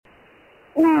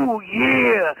Ooh,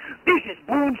 yeah, this is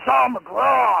Bonesaw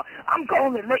McGraw. I'm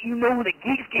calling to let you know that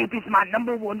Geekscape is my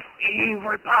 #1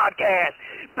 favorite podcast.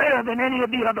 Better than any of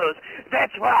the others.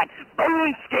 That's right,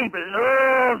 Bonescape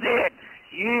loves it.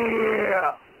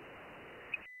 Yeah.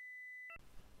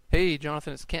 Hey,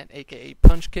 Jonathan, it's Kent, a.k.a.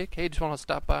 Punch Kick. Hey, just want to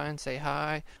stop by and say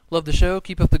hi. Love the show.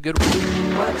 Keep up the good work.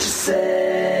 What you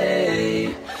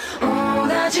say?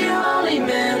 That you only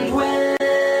meant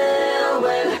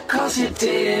well, cause you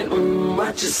did.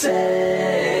 What you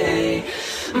say?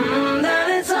 That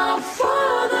it's all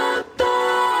for the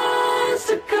best,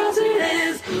 cause it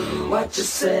is. What you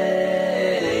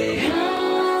say?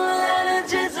 That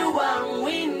it's just what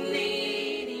we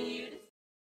need.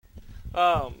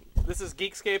 This is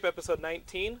Geekscape episode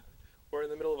 19. We're in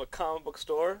the middle of a comic book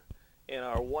store in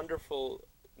our wonderful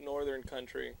northern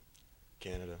country.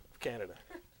 Canada.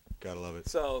 Gotta love it.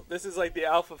 So this is like the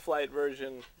Alpha Flight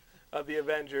version of the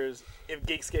Avengers. If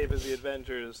Geekscape is the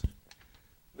Avengers,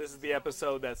 this is the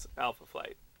episode that's Alpha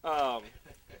Flight. And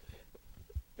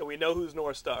we know who's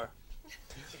North Star.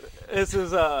 This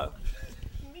is, why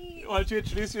don't you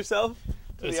introduce yourself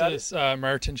to This the audience? is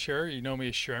Martin Scherer. You know me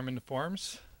as Sherman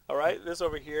Forms. All right, this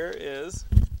over here is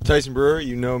Tyson Breuer,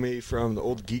 you know me from the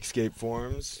old Geekscape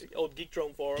forums. old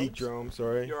Geekdrome Forums. Geekdrome,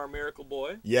 sorry. You're our miracle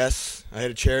boy. Yes, I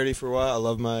had a charity for a while. I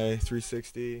love my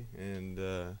 360, and,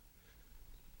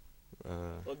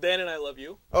 Well, Dan and I love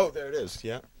you. oh, there it is,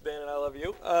 yeah. Dan and I love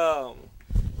you.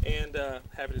 And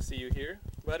happy to see you here,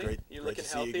 buddy. Great- You're great looking to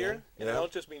see you healthier, again. and Yeah. I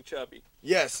don't just mean chubby.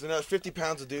 Yes, another 50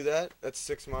 pounds to do that. That's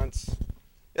 6 months.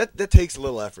 That takes a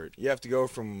little effort. You have to go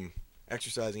from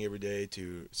exercising every day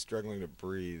to struggling to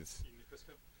breathe.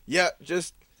 Yeah,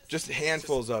 just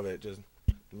handfuls of it. Just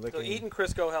licking. So eating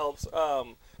Crisco helps.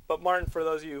 But Martin, for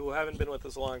those of you who haven't been with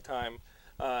us a long time,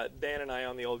 Dan and I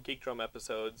on the old Geekdrum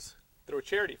episodes threw a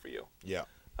charity for you. Yeah.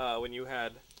 When you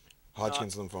had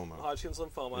Hodgkin's lymphoma. Hodgkin's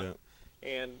lymphoma. Yeah.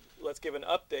 And let's give an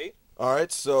update. All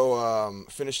right, so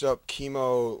finished up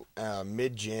chemo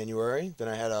mid-January. Then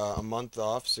I had a month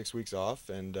off, 6 weeks off,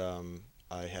 and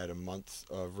I had a month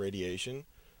of radiation.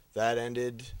 That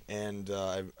ended, and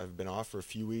I've been off for a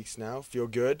few weeks now. Feel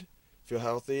good, feel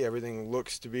healthy. Everything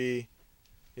looks to be,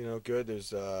 good.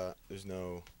 There's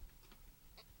no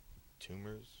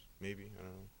tumors, maybe. I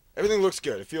don't know. Everything looks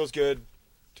good. It feels good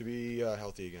to be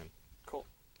healthy again. Cool.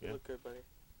 You Yeah. look good, buddy.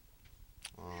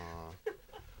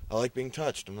 I like being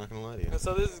touched. I'm not gonna lie to you. And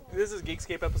so this is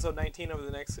Geekscape episode 19. Over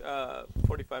the next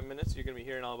 45 minutes, you're going to be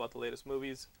hearing all about the latest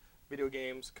movies, video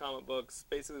games, comic books,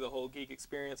 basically the whole geek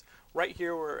experience. Right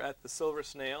here we're at the Silver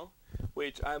Snail,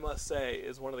 which I must say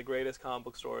is one of the greatest comic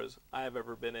book stores I have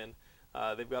ever been in.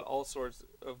 They've got all sorts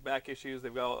of back issues.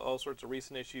 They've got all sorts of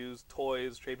recent issues,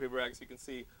 toys, trade paperbacks. You can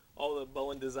see all the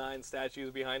Bowen design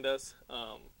statues behind us.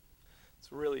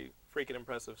 It's a really freaking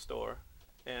impressive store.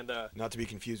 And Not to be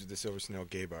confused with the Silver Snail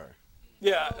gay bar.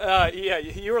 yeah,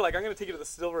 you were like, I'm going to take you to the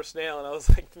Silver Snail, and I was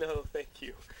like, no, thank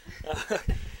you.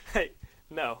 Hey,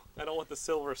 no, I don't want the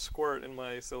silver squirt in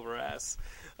my silver ass.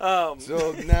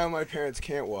 So now my parents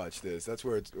can't watch this. That's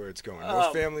where it's going.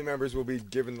 Most family members will be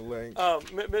given the link.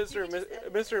 Mr.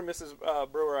 and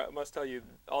Mrs. Breuer, I must tell you,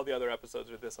 all the other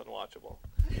episodes are this unwatchable.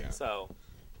 Yeah. So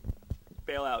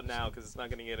bail out now because it's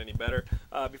not going to get any better.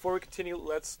 Before we continue,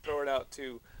 let's throw it out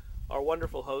to our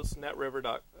wonderful hosts,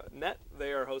 netriver.net.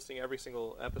 They are hosting every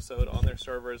single episode on their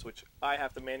servers, which I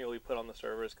have to manually put on the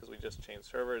servers because we just changed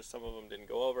servers. Some of them didn't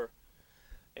go over.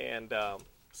 And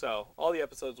so all the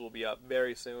episodes will be up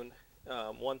very soon,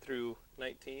 1 through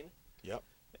 19. Yep.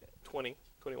 20,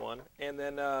 21. And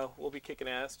then we'll be kicking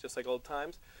ass just like old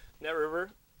times. NetRiver,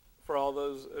 for all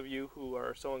those of you who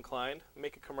are so inclined,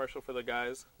 make a commercial for the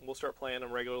guys. We'll start playing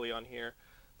them regularly on here.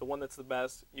 The one that's the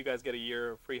best, you guys get a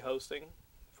year of free hosting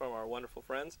from our wonderful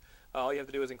friends. All you have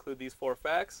to do is include these 4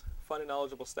 facts: fun and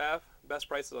knowledgeable staff, best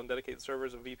prices on dedicated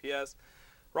servers and VPS,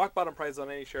 rock bottom prices on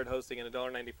any shared hosting, and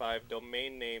 $1.95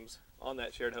 domain names on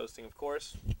that shared hosting, of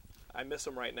course. I miss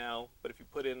them right now, but if you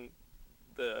put in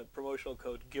the promotional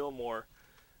code Gilmore,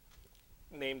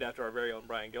 named after our very own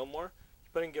Brian Gilmore, if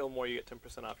you put in Gilmore, you get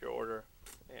 10% off your order,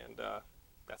 and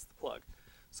that's the plug.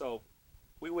 So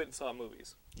we went and saw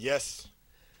movies. Yes.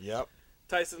 Yep.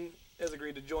 Tyson has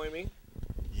agreed to join me.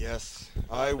 Yes.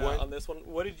 I went. On this one.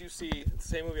 What did you see? It's the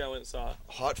same movie I went and saw.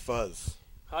 Hot Fuzz.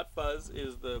 Hot Fuzz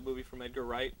is the movie from Edgar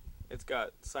Wright. It's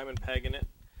got Simon Pegg in it,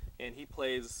 and he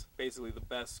plays basically the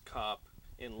best cop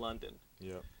in London.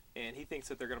 Yep. And he thinks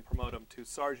that they're going to promote him to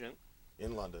sergeant.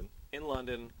 In London. In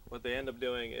London, what they end up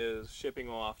doing is shipping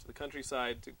him off to the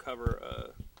countryside to cover a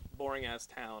boring-ass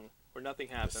town where nothing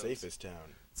happens. The safest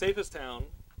town. Safest town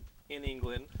in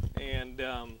England. And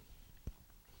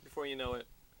before you know it,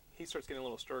 he starts getting a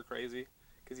little stir-crazy.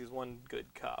 because he's one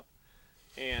good cop.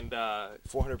 And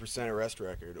 400% arrest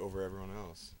record over everyone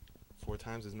else. 4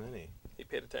 times as many. he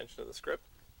paid attention to the script.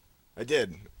 I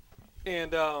did.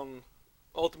 And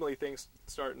ultimately things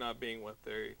start not being what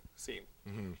they seem.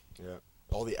 Mm-hmm. Yeah.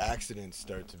 All the accidents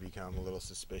start to become a little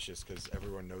suspicious because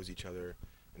everyone knows each other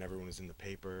and everyone is in the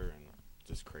paper and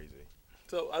just crazy.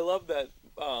 So I love that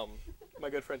my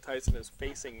good friend Tyson is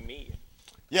facing me.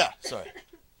 Yeah, sorry.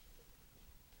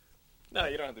 No,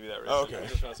 you don't have to be that rich. Oh, okay. I'm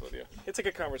just messing with you. It's like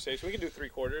a conversation. We can do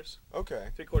 3/4. Okay.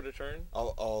 3/4 turn.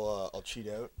 I'll cheat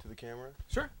out to the camera.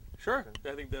 Sure.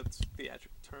 I think that's the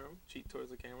theatrical term. Cheat towards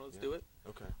the camera. Let's do it.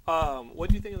 Okay. What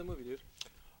do you think of the movie, dude?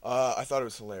 I thought it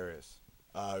was hilarious.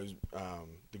 It was,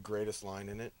 the greatest line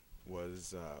in it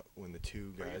was when the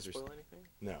two Are you guys gonna spoil anything?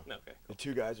 No. No. Okay. The Cool.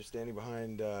 two guys are standing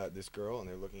behind this girl and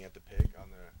they're looking at the pig on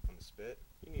the spit.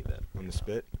 You need that. On the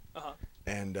spit. Uh-huh.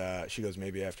 And she goes,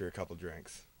 maybe after a couple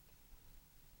drinks.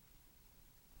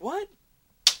 What?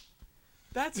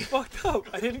 That's fucked up.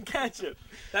 I didn't catch it.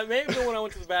 That may have been when I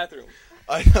went to the bathroom.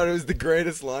 I thought it was the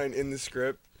greatest line in the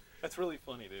script. That's really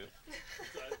funny, dude.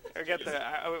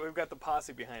 We've got the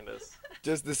posse behind us.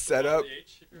 Just the setup.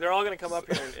 They're all gonna come up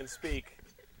here and speak.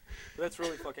 That's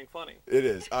really fucking funny. It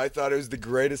is. I thought it was the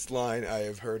greatest line I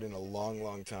have heard in a long,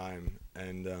 long time.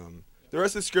 And the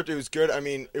rest of the script, it was good. I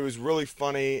mean, it was really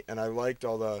funny, and I liked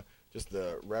all the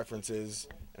references,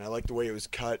 and I liked the way it was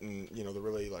cut, and the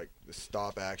really like the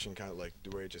stop action kind of like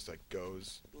the way it just like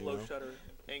goes. Low shutter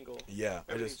angle. Yeah,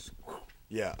 Everything's-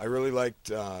 I really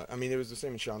liked. I mean, it was the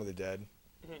same in Shaun of the Dead,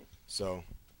 Mhm. so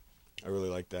I really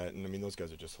liked that. And I mean, those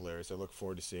guys are just hilarious. I look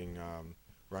forward to seeing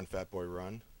Run Fat Boy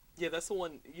Run. Yeah, that's the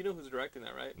one. You know who's directing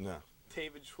that, right? No,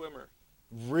 David Schwimmer.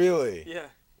 really? Yeah.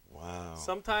 Wow.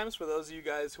 Sometimes, for those of you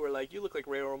guys who are like, you look like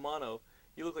Ray Romano,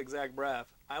 you look like Zach Braff,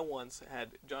 I once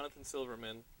had Jonathan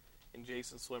Silverman and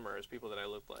Jason Swimmer as people that I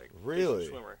looked like. Really?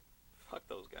 Jason Swimmer. Fuck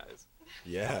those guys.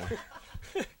 Yeah.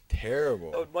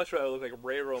 Terrible. I would much rather look like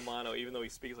Ray Romano, even though he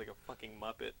speaks like a fucking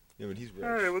Muppet. Yeah, but he's rich.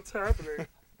 Hey, what's happening?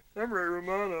 I'm Ray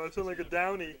Romano. I sound like a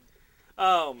Downey.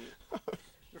 Ray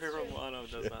Romano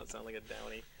does not sound like a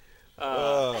Downey.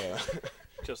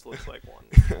 Just looks like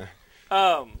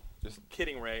one. Just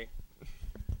kidding, Ray.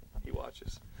 He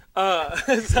watches.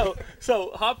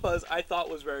 So Hot Fuzz I thought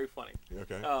was very funny.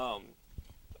 Okay.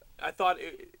 I thought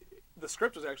the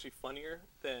script was actually funnier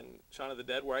than Shaun of the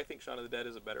Dead, where I think Shaun of the Dead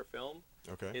is a better film.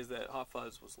 Okay. Is that Hot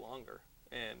Fuzz was longer,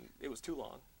 and it was too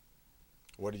long.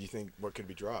 What did you think? What could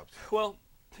be dropped? Well,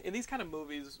 in these kind of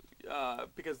movies,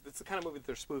 because it's the kind of movie that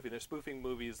they're spoofing. They're spoofing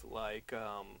movies like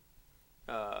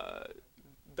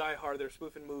Die Hard. They're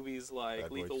spoofing movies like Bad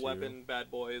Boy Lethal 2. Weapon,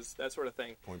 Bad Boys, that sort of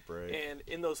thing. Point Break. And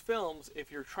in those films,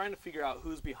 if you're trying to figure out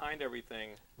who's behind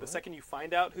everything, the second you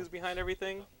find out who's behind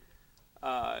everything,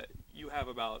 you have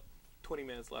about 20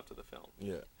 minutes left of the film.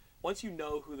 Yeah. Once you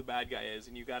know who the bad guy is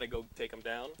and you got to go take him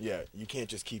down. Yeah, you can't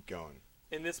just keep going.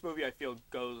 In this movie, I feel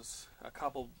goes a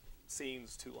couple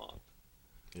scenes too long.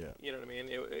 Yeah. You know what I mean?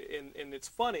 And it's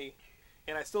funny,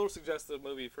 and I still suggest the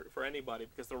movie for anybody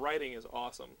because the writing is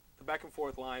awesome. The back and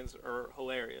forth lines are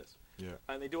hilarious. Yeah.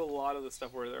 And they do a lot of the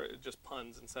stuff where they're just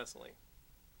puns incessantly.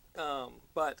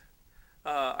 But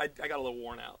I got a little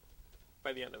worn out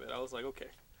by the end of it. I was like, okay,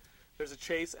 there's a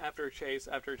chase after a chase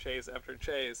after a chase after a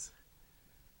chase,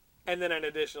 and then an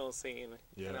additional scene.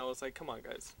 Yeah. And I was like, come on,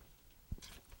 guys.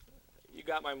 You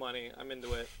got my money. I'm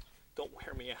into it. Don't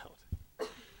wear me out.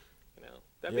 You know.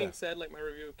 That being said, like my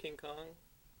review of King Kong,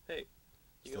 hey,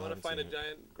 you Still want to haven't find a seen it.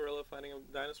 giant gorilla fighting a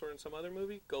dinosaur in some other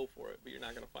movie? Go for it, but you're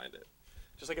not going to find it.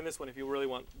 Just like in this one, if you really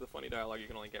want the funny dialogue, you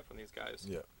can only get from these guys.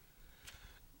 Yeah.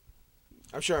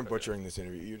 I'm sure I'm butchering this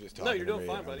interview. You're just talking No, you're to doing me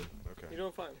fine, and buddy. Okay. You're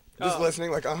doing fine. Just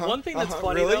listening, like, One thing that's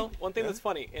funny, really? though, one thing Yeah? that's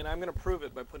funny, and I'm going to prove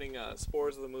it by putting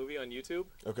Spores of the Movie on YouTube.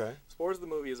 Okay. Spores of the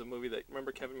Movie is a movie that,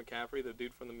 remember Kevin McCaffrey, the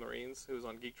dude from the Marines who was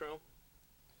on Geekdrome?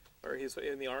 Or he's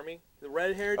in the Army? The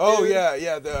red-haired dude? Oh, yeah.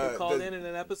 Who called in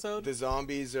an episode? The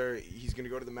zombies are. He's going to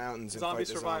go to the mountains and Zombie fight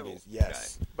the survival. zombies.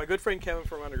 Yes. Guy. My good friend Kevin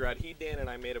from undergrad, Dan and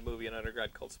I made a movie in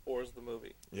undergrad called Spores of the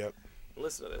Movie. Yep.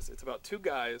 Listen to this. It's about two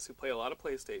guys who play a lot of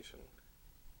PlayStation.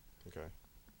 Okay.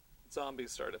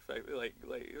 Zombies start affecting, like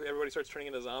everybody starts turning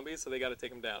into zombies, so they got to take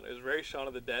them down. It was very Shaun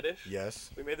of the Dead-ish. Yes.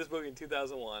 We made this movie in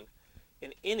 2001,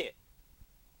 and in it,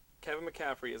 Kevin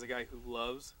McCaffrey is a guy who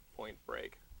loves Point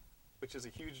Break, which is a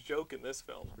huge joke in this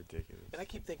film. Ridiculous. And I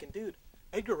keep thinking, dude,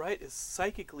 Edgar Wright is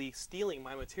psychically stealing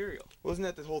my material. Wasn't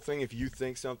that the whole thing? If you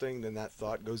think something, then that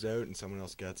thought goes out and someone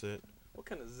else gets it. What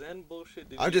kind of Zen bullshit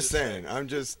did you I'm just say? saying. I'm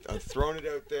throwing it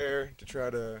out there to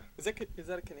try to. Is that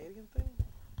a Canadian thing?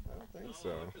 I don't think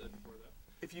so.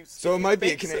 If you So it might be a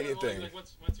think Canadian thing. Like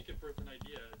once you can prove an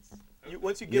idea, it's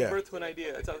Once you give Yeah. birth to an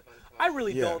idea, I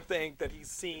really Yeah. don't think that he's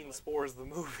seen Spores the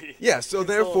movie. Yeah, so He's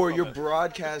therefore sold you're on it.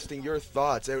 broadcasting your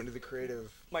thoughts out into the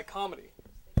creative. My comedy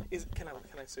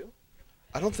can I sue?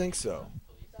 I don't think so.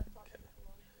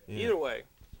 Yeah. Either way.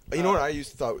 You know what I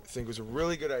used to think was a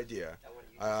really good idea?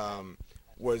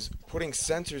 Was putting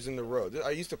sensors in the road.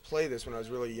 I used to play this when I was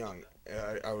really young.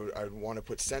 I would want to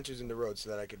put sensors in the road so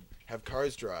that I could have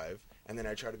cars drive, and then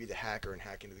I'd try to be the hacker and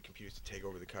hack into the computers to take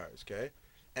over the cars, okay?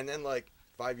 And then, like,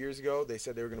 5 years ago, they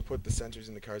said they were going to put the sensors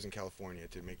in the cars in California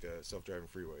to make the self-driving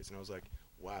freeways. And I was like,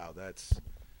 wow,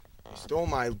 you stole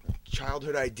my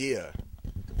childhood idea.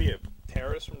 To be a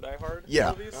terrorist from Die Hard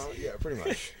Yeah. movies? Yeah, pretty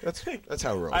much. That's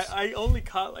how it rolls. I only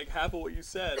caught like half of what you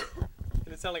said.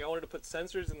 And it sounded like I wanted to put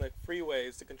sensors in the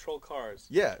freeways to control cars.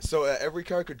 Yeah, so every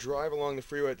car could drive along the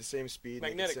freeway at the same speed.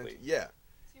 Magnetically. Yeah.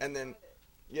 And then,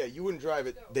 yeah, you wouldn't drive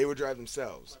it. They would drive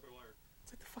themselves.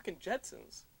 It's like the fucking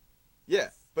Jetsons.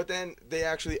 Yeah, but then they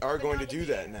actually are going to do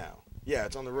that now. Yeah,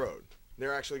 it's on the road.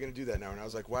 They're actually going to do that now. And I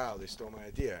was like, wow, they stole my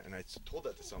idea. And I told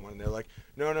that to someone, and they're like,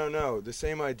 no. The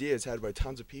same idea is had by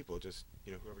tons of people. Just,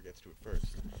 whoever gets to it first.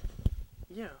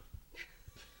 Yeah.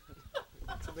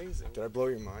 It's amazing. Did I blow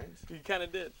your mind? You kind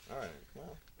of did. All right.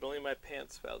 Well. But only my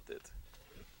pants felt it.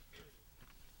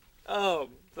 Oh,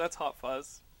 that's Hot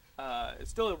Fuzz. It's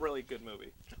still a really good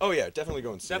movie. Oh, yeah, definitely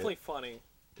go and see Definitely it. funny.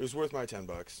 It was worth my $10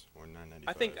 or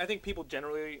 $9.95. I think people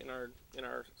generally in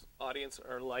our audience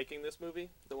are liking this movie.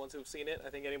 The ones who've seen it. I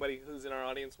think anybody who's in our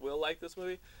audience will like this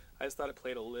movie. I just thought it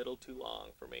played a little too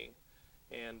long for me.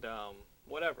 And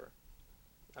whatever.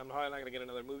 I'm probably not going to get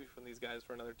another movie from these guys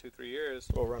for another 2-3 years.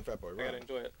 Oh, Run, Fat Boy, I Run. got to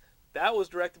enjoy it. That was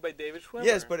directed by David Schwimmer.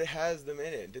 Yes, but it has them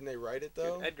in it. Didn't they write it,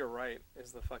 though? Dude, Edgar Wright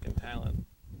is the fucking talent.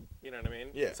 You know what I mean?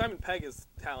 Yeah. Simon Pegg is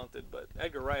talented, but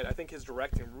Edgar Wright, I think his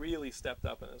directing really stepped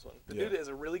up in this one. The dude is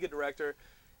a really good director.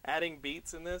 Adding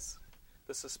beats in this,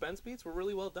 the suspense beats were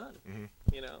really well done.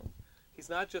 Mm-hmm. He's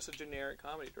not just a generic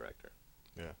comedy director.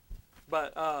 Yeah.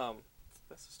 But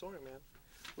that's the story, man.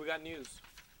 We got news.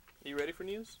 Are you ready for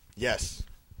news? Yes.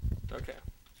 Okay.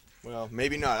 Well,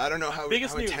 maybe not. I don't know how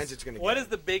Biggest news. intense it's going to get. What is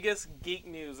the biggest geek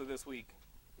news of this week?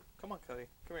 Come on, Kody.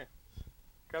 Come here.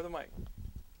 Grab the mic.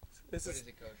 This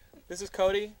is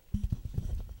Kody.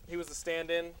 He was the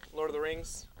stand-in, Lord of the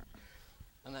Rings.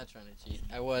 I'm not trying to cheat.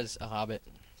 I was a hobbit.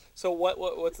 So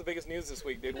what's the biggest news this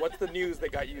week, dude? What's the news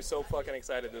that got you so fucking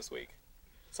excited this week?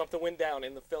 Something went down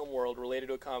in the film world related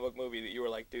to a comic book movie that you were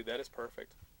like, dude, that is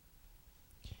perfect.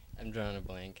 I'm drawing a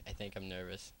blank. I think I'm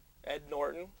nervous. Ed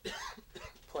Norton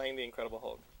playing the Incredible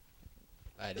Hulk.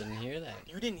 I didn't hear that.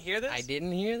 You didn't hear this? I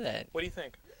didn't hear that. What do you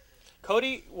think?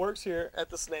 Cody works here at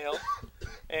the Snail,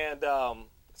 and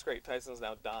it's great. Tyson's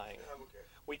now dying.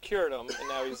 We cured him, and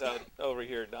now he's out over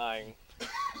here dying.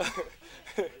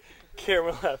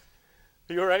 Cameron left.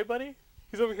 Are you all right, buddy?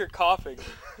 He's over here coughing.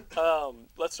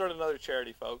 Let's start another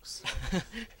charity, folks.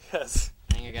 Yes.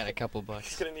 I think I got a couple He's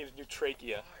bucks. going to need a new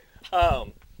trachea.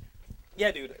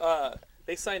 Yeah, dude.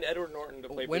 They signed Edward Norton to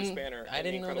play Bruce Banner. I in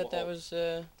The didn't know Incredible that Hulk. was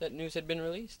that news had been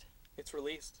released. It's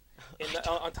released. And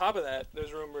on top of that,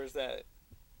 there's rumors that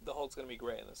the Hulk's going to be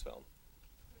gray in this film.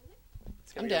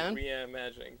 It's gonna I'm be down.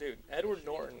 Reimagining. Dude, Edward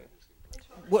Norton.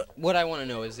 What I want to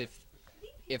know is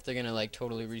if they're gonna like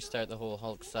totally restart the whole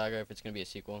Hulk saga, if it's gonna be a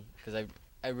sequel, because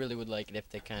I really would like it if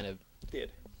they kind of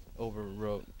did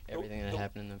overwrote everything that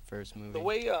happened in the first movie. The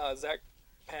way Zach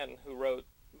Penn, who wrote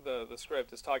the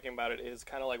script, is talking about it is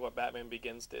kind of like what Batman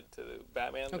Begins did to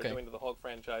Batman. Okay. They're doing to the Hulk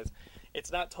franchise.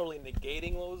 It's not totally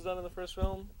negating what was done in the first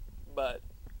film, but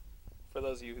for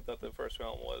those of you who thought the first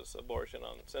film was abortion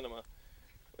on cinema,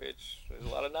 which there's a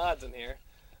lot of nods in here,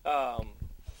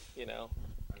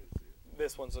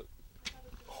 this one's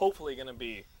hopefully going to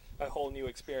be a whole new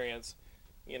experience.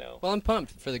 Well, I'm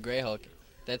pumped for the Gray Hulk.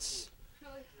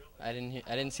 I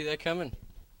didn't see that coming.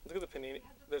 Look at the peanut.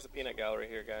 There's a peanut gallery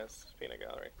here, guys. Peanut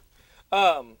gallery.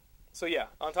 So yeah,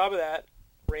 on top of that,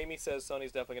 Raimi says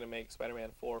Sony's definitely going to make Spider-Man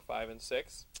 4, 5, and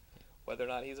 6. Whether or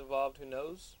not he's involved, who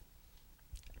knows?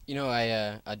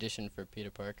 I auditioned for Peter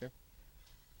Parker.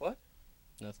 What?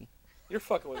 Nothing. You're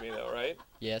fucking with me though, right?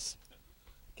 Yes.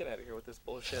 Get out of here with this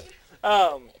bullshit.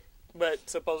 But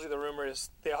supposedly the rumor is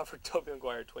they offered Tobey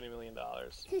Maguire $20 million.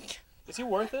 Is he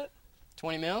worth it?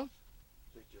 20 mil?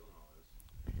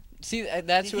 See,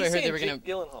 that's who I heard they were gonna.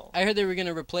 Gyllenhaal. I heard they were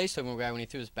gonna replace Tobey Maguire when he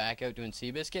threw his back out doing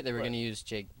Seabiscuit. They were gonna use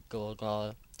Jake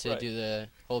Gyllenhaal to do the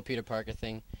whole Peter Parker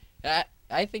thing.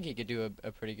 I think he could do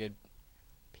a pretty good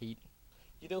Pete.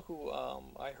 You know who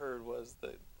I heard was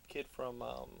the kid from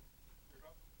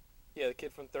the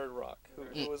kid from Third Rock,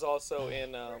 who was also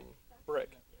in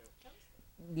Brick.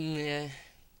 Yeah,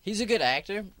 he's a good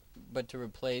actor, but to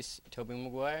replace Tobey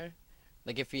Maguire,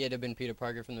 Like, if he had been Peter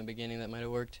Parker from the beginning, that might have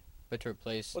worked. But to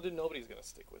replace Well, then nobody's gonna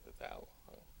stick with it now.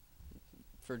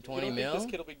 for You 20 don't mil, think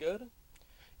this kid will be good?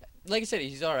 like I said,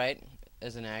 he's all right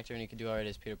as an actor, and he could do all right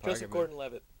as Peter Parker. Joseph but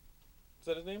Gordon-Levitt. Is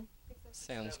that his name?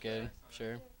 sounds good,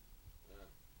 sure.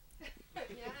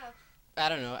 Yeah. I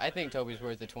don't know. I think Toby's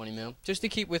worth the 20 mil, just to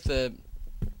keep with the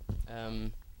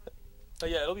Oh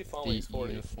yeah, it'll be fun when he's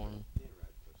 40. uniform.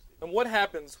 And what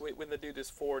happens when the dude is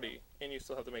 40 and you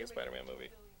still have to make a Spider-Man movie?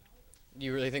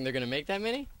 You really think they're gonna make that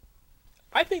many?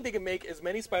 I think they can make as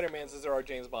many Spider-Mans as there are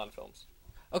James Bond films.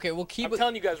 Okay, we'll keep I'm it.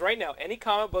 telling you guys right now, any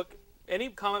comic book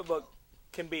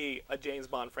can be a James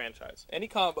Bond franchise. Any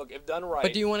comic book, if done right.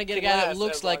 But do you want to get a can guy that last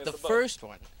looks as long like as the book. first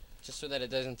one, just so that it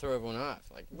doesn't throw everyone off?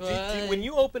 Like, When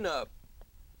you open up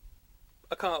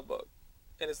a comic book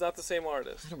and it's not the same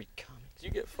artist, I don't read comics. you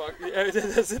get fucked.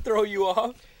 Does it throw you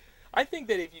off? I think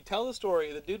that if you tell the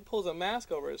story, the dude pulls a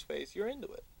mask over his face, you're into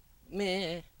it.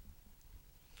 Meh.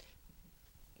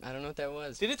 I don't know what that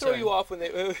was. Did it throw you off when they,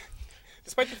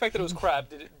 despite the fact that it was crap,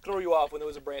 did it throw you off when there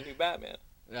was a brand new Batman?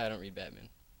 I don't read Batman.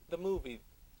 The movie.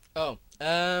 Oh,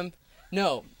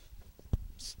 no.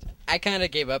 I kind of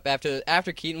gave up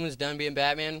after Keaton was done being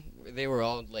Batman. They were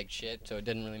all like shit, so it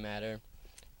didn't really matter.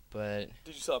 But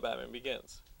Did you saw Batman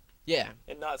Begins? yeah.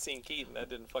 And not seeing Keaton, that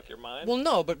didn't fuck your mind? Well,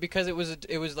 no, but because it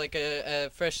was like a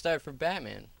fresh start for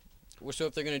Batman. So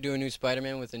if they're gonna do a new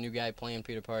Spider-Man with a new guy playing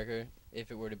Peter Parker, if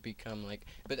it were to become like,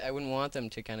 but I wouldn't want them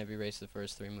to kind of erase the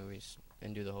first 3 movies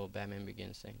and do the whole Batman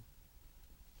Begins thing.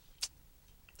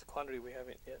 It's a quandary we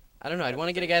haven't yet. I don't know. I'd want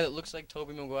to get a guy that looks like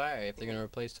Tobey Maguire if they're gonna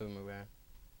replace Tobey Maguire.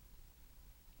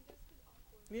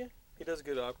 Yeah, he does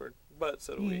good awkward, but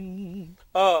so do we. Mm.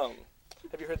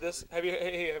 Have you heard this? Have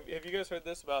you guys heard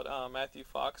this about Matthew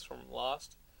Fox from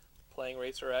Lost playing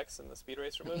Racer X in the Speed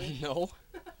Racer movie? No.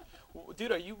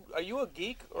 Dude, are you a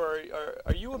geek or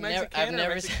are you a Mexican I've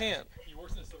never or Mexican? He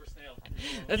works in a Silver Snail.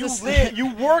 That's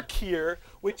You work here,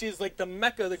 which is like the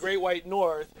mecca of the Great White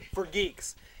North for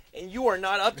geeks, and you are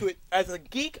not up to it. As a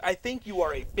geek, I think you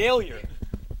are a failure.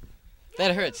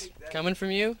 That hurts. Coming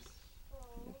from you,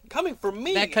 Coming from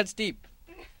me, that cuts deep.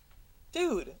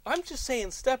 dude. I'm just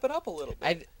saying, step it up a little bit.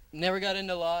 I never got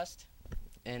into Lost,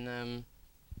 and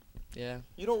yeah.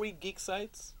 You don't read geek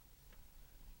sites?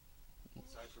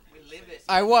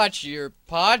 I watch your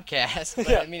podcast, but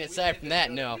Yeah. I mean, aside from that,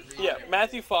 no. Yeah,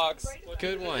 Matthew Fox.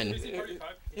 Good one.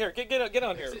 Here, get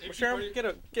on here. Sharon,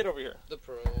 get over here. The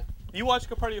pro. You watch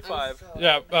Party of Five,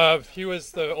 Yeah, he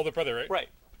was the older brother, right? right?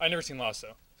 I never seen Lost,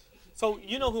 though. So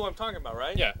you know who I'm talking about,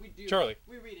 right? Yeah, Charlie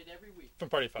We read it every week. from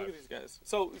Party Look 5. at these guys.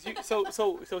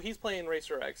 So he's playing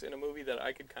Racer X in a movie that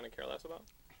I could kind of care less about.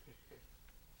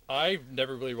 I've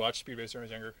never really watched Speed Racer when I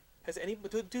was younger. Has any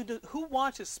dude, who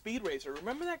watches Speed Racer?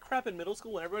 Remember that crap in middle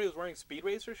school when everybody was wearing Speed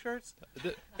Racer shirts?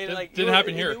 And Didn't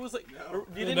happen here. It was like you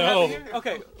didn't No. happen here.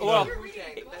 Okay, well,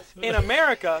 in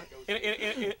America,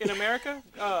 in America,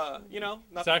 you know,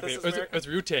 not that Exactly. this is It was America.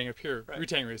 Wu-Tang up here. Right.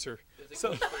 Wu-Tang Racer.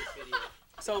 So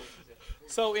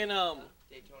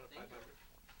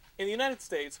in the United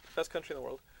States, best country in the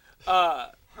world,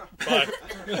 But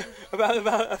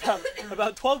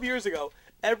about 12 years ago,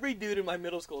 every dude in my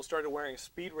middle school started wearing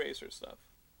Speed Racer stuff,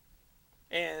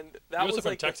 and that He was from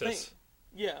like Texas. the thing.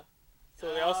 Yeah.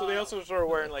 So they also started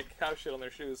wearing like cow shit on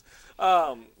their shoes.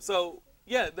 So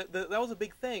yeah, that was a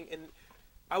big thing, and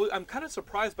I'm kind of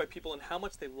surprised by people and how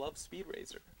much they love Speed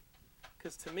Racer,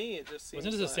 because to me it just seems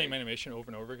Wasn't it the like... same animation over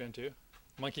and over again, too?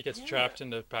 Monkey gets Yeah. trapped in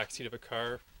the backseat of a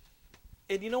car.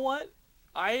 And you know what?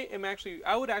 I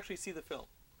would actually see the film,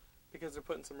 because they're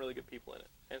putting some really good people in it,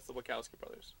 and it's the Wachowski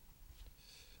brothers.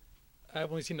 I've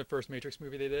only seen the first Matrix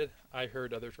movie they did. I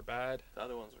heard others were bad. The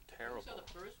other ones were terrible.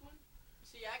 first one?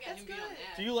 See, I got That's him beat on good.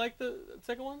 that. Do you like the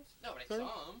second ones? No, but I Sorry?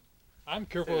 saw him. I'm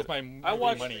careful Dude, with my I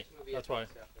watched- money. That's why.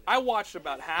 I watched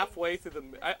about halfway through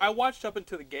the... I watched up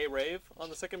into the gay rave on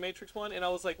the second Matrix one, and I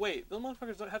was like, wait, those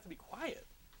motherfuckers don't have to be quiet.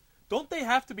 Don't they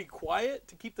have to be quiet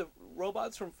to keep the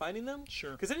robots from finding them?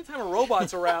 Sure. Because anytime a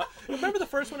robot's around... Remember the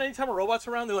first one? Anytime a robot's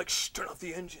around, they're like, shh, turn off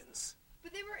the engines.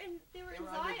 But they were in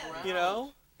Zion. You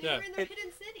know? They Yeah. were in their And-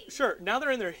 hidden city. Sure, now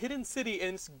they're in their hidden city,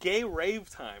 and it's gay rave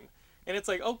time. And it's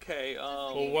like, okay,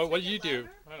 Well, what did you do?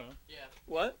 I don't know. Yeah.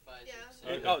 what? Yeah.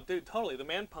 Okay. Oh, dude, totally. The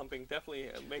man pumping definitely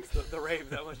makes the rave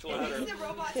that much louder. Makes the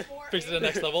robots more Fix it to the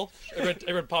next level.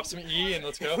 Everyone pops some E and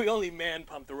let's If go. we only man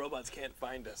pump, the robots can't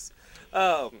find us.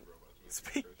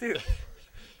 Dude,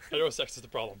 Heterosex is the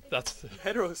problem. That's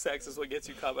heterosex is what gets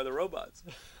you caught by the robots.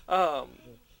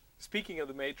 Speaking of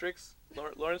the Matrix,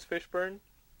 Lawrence Fishburne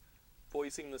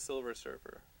voicing the Silver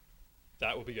Surfer.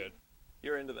 that will be good.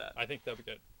 You're into that? I think that'll be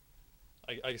good.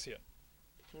 I can see it.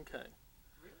 Okay.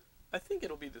 I think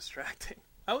it'll be distracting.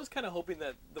 I was kind of hoping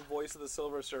that the voice of the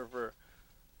Silver Surfer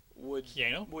would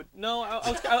Keanu? no.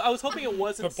 I was hoping it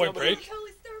wasn't Point somebody. Break?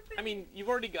 Totally stupid. I mean, you've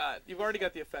already got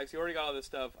the effects. You already got all this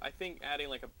stuff. I think adding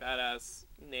like a badass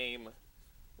name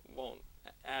won't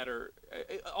add or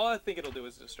all I think it'll do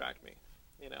is distract me.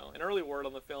 You know, an early word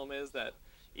on the film is that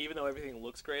even though everything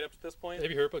looks great up to this point,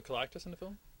 Have you heard about Galactus in the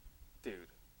film? dude,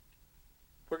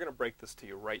 we're gonna break this to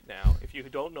you right now. If you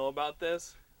don't know about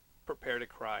this, prepare to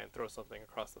cry and throw something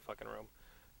across the fucking room.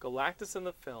 Galactus in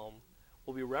the film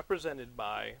will be represented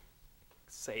by,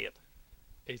 say it.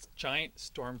 A giant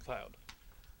storm cloud.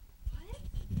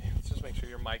 Let's just make sure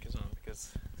your mic is on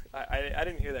because I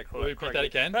didn't hear that correctly. Will we repeat that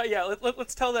again? Yeah,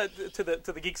 let's tell that to the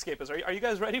Geekscapists. Are you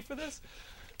guys ready for this?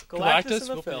 Galactus in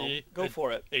the will film. be Go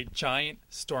for it. A giant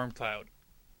storm cloud.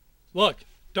 Look,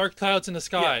 dark clouds in the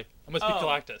sky. Yeah. I must be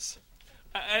Galactus.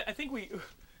 I think we.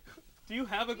 Do you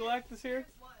have a Galactus here?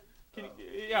 There's one. Can you,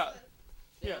 yeah.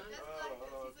 Yeah. That's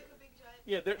Galactus. He's like a big giant.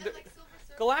 Yeah. And like Silver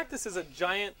Surfer. Galactus is a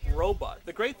giant robot.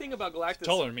 The great thing about Galactus.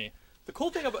 Taller than me. The cool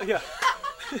thing about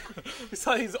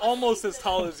he's almost as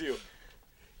tall as you.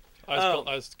 I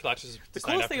was Galactus. The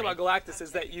coolest thing about Galactus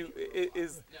is that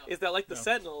is that like the No.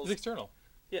 Sentinels. It's external.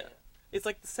 Yeah. It's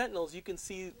like the Sentinels. You can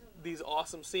see these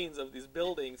awesome scenes of these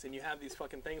buildings, and you have these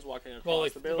fucking things walking across Well,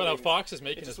 like, the but building. now Fox is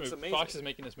making It just this looks movie. amazing. Fox is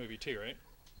making this movie too, right?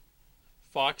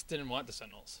 Fox didn't want the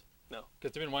Sentinels. No.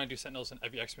 Because they've been wanting to do Sentinels in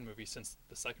every X-Men movie since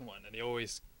the second one, and they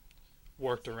always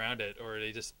worked around it, or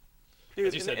they just. Dude,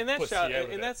 as you said, and that pussy shout, out of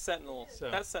and it. that Sentinel,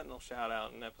 So- that Sentinel shout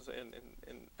out in episode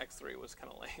in X3 was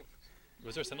kind of lame.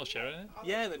 Was there a Sentinel shout in it?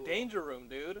 Yeah, in the danger room,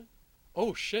 dude.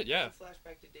 Oh shit! Yeah.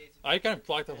 Flashback to Days of I kind of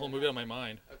blocked the whole movie out of my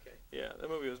mind. Okay. Yeah, that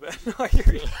movie was bad. No, I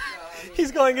hear you.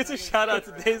 He's going. It's a shout out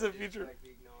to Days of Future.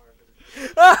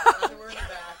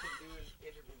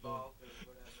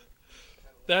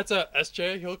 That's a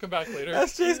SJ. He'll come back later.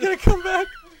 SJ's gonna come back.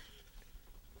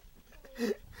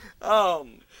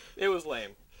 It was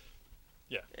lame.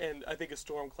 Yeah. And I think a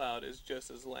storm cloud is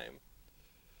just as lame.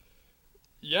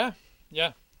 Yeah.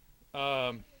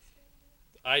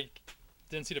 I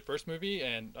didn't see the first movie,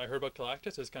 and I heard about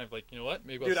Galactus. It's kind of like, you know what?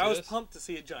 Maybe I'll Dude, see I was this. pumped to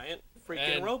see a giant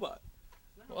freaking And- robot.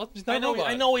 Well, he's not a robot.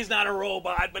 I know he's not a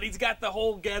robot, but he's got the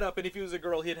whole getup, and if he was a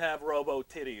girl, he'd have robo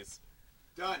titties.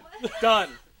 Done. Done.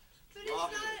 But it's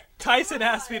not. Tyson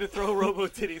asked me to throw robo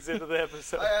titties into the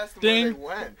episode. I asked them Ding.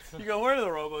 where they went. You go, where are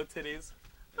the robo titties?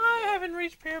 I haven't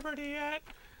reached puberty yet.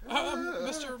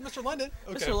 Mr. London.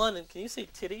 Okay. Mr. London, can you say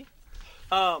titty?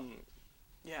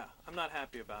 Yeah, I'm not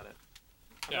happy about it.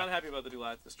 I'm Yeah. not happy about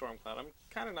the Storm Cloud. I'm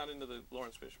kind of not into the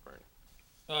Lawrence Fishburne.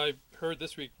 I heard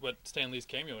this week what Stan Lee's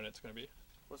cameo in it's going to be.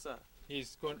 What's that?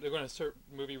 They're going to start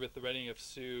a movie with the writing of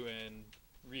Sue and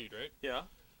Reed, right? Yeah.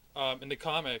 In the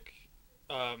comic,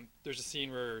 there's a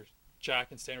scene where Jack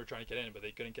and Stan were trying to get in, but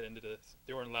they couldn't get into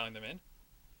they weren't allowing them in.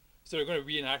 So they're going to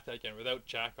reenact that again without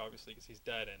Jack, obviously, because he's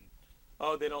dead. And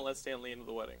Oh, they don't let Stan Lee into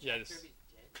the wedding. yeah,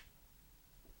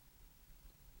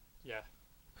 yeah.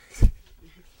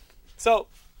 So,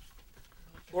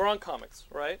 we're on comics,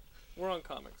 right? We're on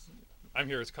comics. I'm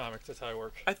here as comics. That's how I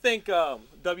work. I think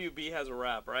WB has a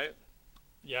rap, right?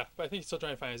 Yeah, but I think he's still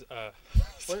trying to find his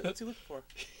What's he looking for?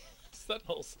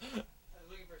 Sentinels. I was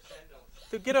looking for Sentinels.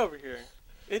 Dude, get over here.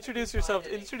 Introduce yourself to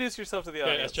the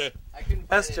Okay, audience. SJ. I couldn't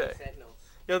find SJ. any Sentinels.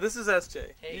 Yo, this is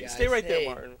SJ. Hey, You guys. stay right there, Hey.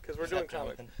 Martin, because we're What's doing up,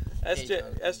 comics. Jonathan?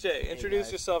 Jonathan. SJ, introduce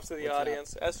guys. yourself to the What's up?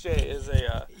 audience. SJ is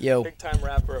a Yo. big time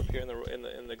rapper up here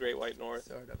in the Great White North.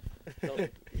 Sort of.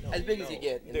 No, As big as you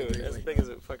get in the dude. Great As White big as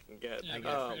it fucking get. Yeah,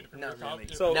 guess. you're Not a comic-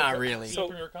 really. So- Not really. You're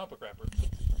So- a comic rapper.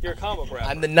 You're a comic rapper.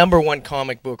 I'm the #1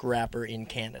 comic book rapper in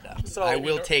Canada. So- I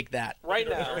will take that. right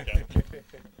now, Okay.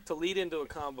 to lead into a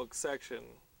comic book section,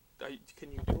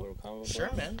 can you do a little comic book? Sure,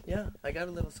 rap? man. Yeah, I got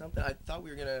a little something. I thought we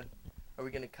were gonna. Are we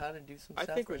gonna cut and do some I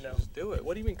stuff? think or we should no? just do it.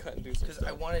 What do you mean cut and do some Because stuff?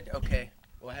 I wanted. Okay.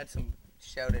 Well, I had some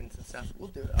shout-ins and stuff. We'll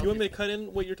do it. You want me to cut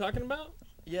in what you're talking about?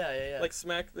 Yeah. Like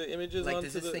smack the images Like, onto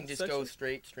does this the thing just section? go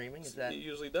straight streaming? Is that? It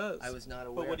usually does. I was not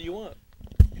aware. But what do you want?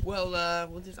 Well,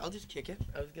 I'll just kick it.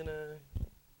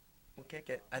 We'll kick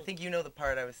it. I think you know the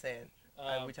part I was saying.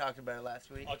 We talked about it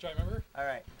last week. I'll try to remember. All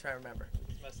right, try to remember.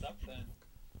 It's messed up, then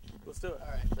Let's do it. All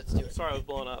right, let's do it. Sorry, I was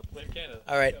blowing up. blame Canada.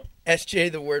 All right, Go.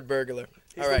 SJ, the word burglar.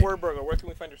 He's All the right. word burglar. Where can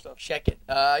we find your stuff? Check it.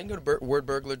 You can go to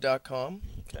wordburglar.com,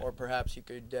 Okay. or perhaps you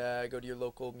could go to your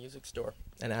local music store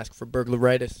and ask for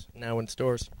Burglaritis, now in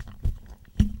stores.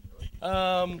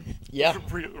 Yeah.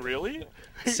 Really?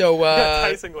 So,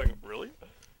 Tyson going, really?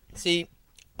 see,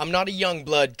 I'm not a young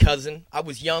blood, cousin. I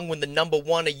was young when the number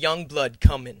one of young blood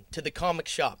coming to the comic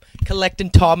shop, collecting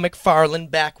Todd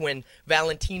McFarlane back when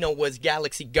Valentino was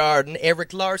Galaxy Garden.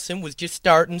 Eric Larson was just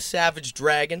starting Savage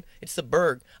Dragon. It's the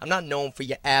Berg. I'm not known for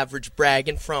your average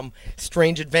bragging. From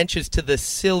Strange Adventures to the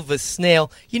Silver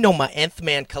Snail, you know my Nth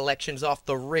Man collection's off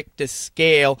the Richter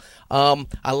scale.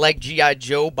 I like G.I.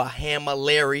 Joe by Hammer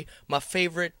Larry. My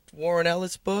favorite Warren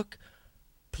Ellis book?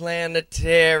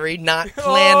 Planetary, not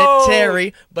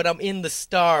planetary, but I'm in the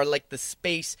star like the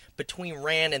space between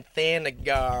Ran and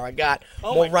Thanagar. I got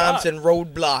more rhymes than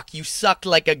Roadblock. You suck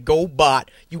like a GoBot.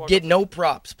 You get no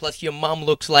props. Plus your mom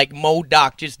looks like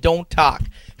MODOK. Just don't talk.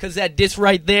 Cause that disc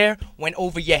right there went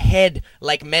over your head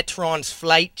like Metron's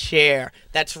flight chair.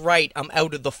 That's right, I'm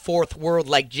out of the fourth world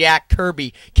like Jack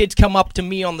Kirby. Kids come up to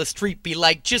me on the street, be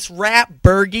like, just rap,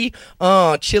 Bergie.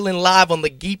 Chilling live on the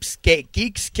Geekscape.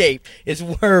 Geekscape is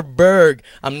where Berg.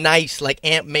 I'm nice like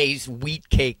Aunt May's wheat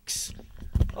cakes.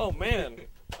 Oh, man.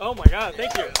 Oh, my God.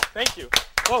 Thank you.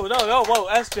 Whoa, whoa,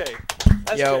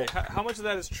 SJ. Yo. How much of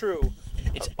that is true?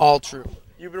 It's all true.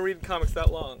 You've been reading comics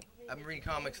that long? I've been reading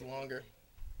comics longer.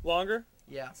 Longer?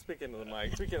 Yeah. Speaking of the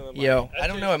mic. Yo, I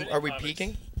don't know. Are we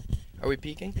peaking? Are we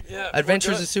peaking? Yeah.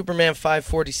 Adventures of Superman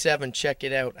 547. Check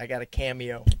it out. I got a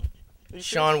cameo.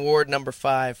 Sean Ward, number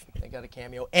 5. I got a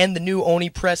cameo. And the new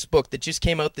Oni Press book that just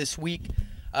came out this week.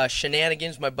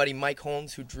 Shenanigans, my buddy Mike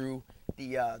Holmes, who drew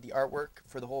the artwork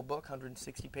for the whole book,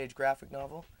 160-page graphic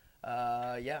novel.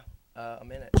 I'm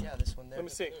in it. Yeah, this one there. Let me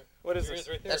see. What is this?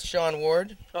 Right there. That's Sean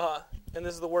Ward. And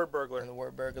this is the word burglar. And the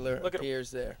word burglar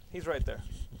appears there. He's right there.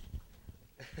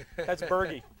 That's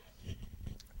Bergie.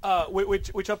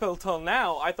 Which up until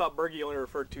now, I thought Bergie only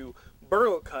referred to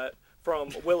Burglar Cut from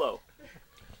Willow.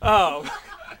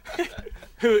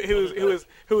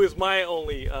 Who is my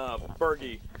only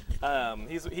Bergie.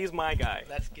 He's my guy.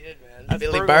 That's good, man. That's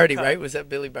Billy Burglar Barty, Cut. right? Was that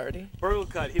Billy Barty? Burglar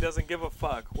Cut. He doesn't give a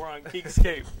fuck. We're on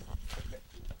Geekscape.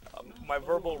 My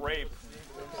verbal rape.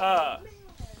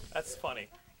 That's funny.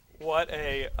 What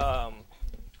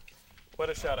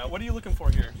a shout out. What are you looking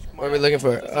for here? What are we looking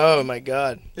for? Oh my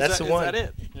God, that's the one. Is that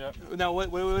it? Yeah. Now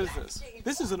what is this?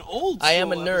 This is an old. I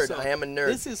am a school nerd. episode. I am a nerd.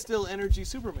 This is still Energy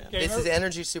Superman. Okay. This is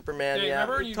Energy Superman. Hey, Yeah.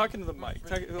 remember You're talking to the mic.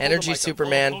 Hold the Energy mic up.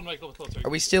 Superman. Hold the mic a little closer. Are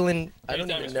we still in? I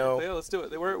don't even know. Yeah, let's do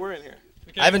it. We're in here.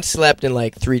 Okay. I haven't slept in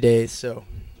like 3 days, so.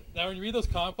 Now, when you read those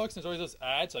comic books, there's always those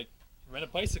ads like, rent a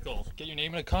bicycle, get your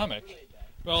name in a comic.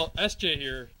 Well, SJ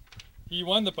here, he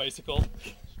won the bicycle.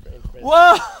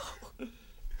 Whoa!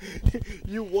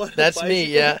 You won. That's me.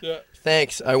 Yeah. Yeah.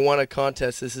 Thanks. I won a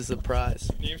contest. This is a prize.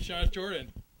 Name's Sean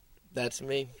Jordan. That's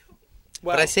me.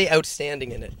 Wow. But I say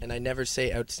outstanding in it, and I never say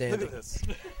Look outstanding. at this.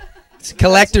 It's a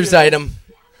collector's item.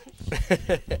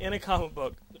 In a comic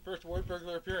book. The first word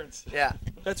burglar appearance. Yeah.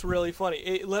 That's really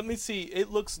funny. Let me see.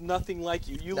 It looks nothing like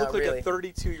you. You Not look like really. a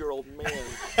 32-year-old man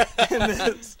in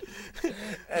this.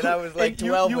 And I was like And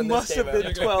 12 you when this must came have out.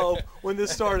 been 12 when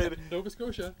this started. Nova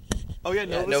Scotia. Oh, yeah,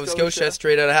 Yeah, Nova Scotia.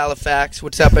 straight out of Halifax.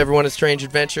 What's up, everyone at Strange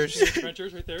Adventures?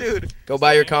 Adventures right there. Dude, Go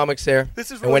buy your comics there. this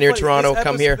is And really when you're in funny. Toronto, This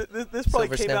come episode- here. This probably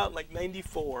Silver came Stamp. out in like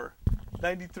 94,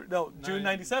 93, no, June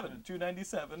 97. June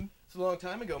 97. It's a long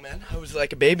time ago, man. I was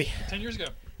like a baby. 10 years ago.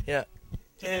 Yeah.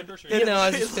 And anniversary. You know, I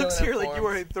was it just looks filling here out like you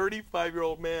are a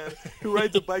 35-year-old man who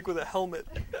rides a bike with a helmet.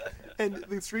 And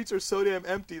the streets are so damn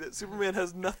empty that Superman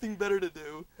has nothing better to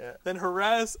do than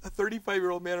harass a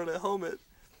 35-year-old man on a helmet.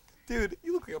 Dude,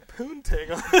 you look like a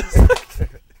poontang on this.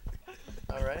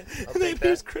 All right. I'll And then take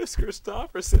here's that. Chris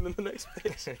Christopherson in the next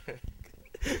page.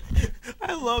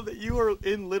 I love that you are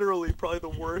in literally probably the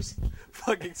worst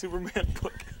fucking Superman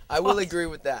book. I will agree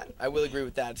with that.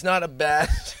 It's not a bad.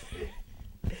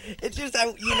 It's just,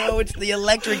 it's the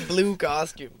electric blue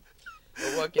costume.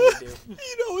 But what can you do?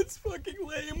 You know it's fucking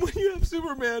lame when you have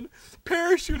Superman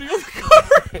parachuting on the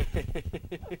cover.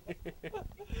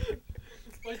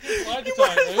 Like, you might You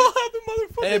might as well have the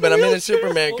motherfucker Hey, but I'm in a wheelchair.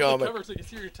 Superman hold the comic. cover so you can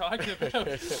see what you're talking about.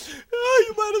 Oh,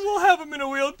 you might as well have him in a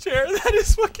wheelchair. That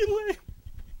is fucking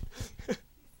lame.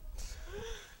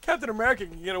 Captain America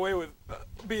can get away with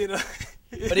being a...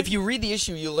 But if you read the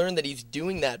issue, you learn that he's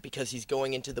doing that because he's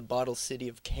going into the bottle city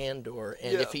of Kandor,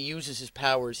 and if he uses his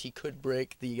powers, he could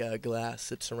break the glass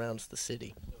that surrounds the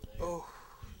city. Oh.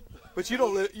 But you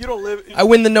don't live... I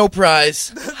win the no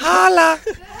prize. Holla!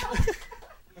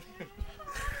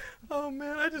 Oh,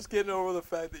 man, I'm just getting over the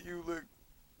fact that you look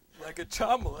like a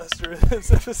child molester in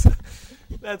this episode.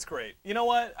 That's great. You know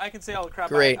what? I can say all the crap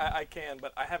Great. I can,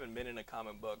 but I haven't been in a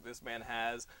comic book. This man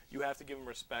has. You have to give him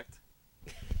respect.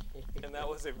 And that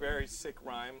was a very sick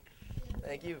rhyme.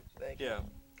 Thank you. Yeah.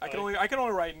 I can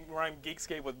only rhyme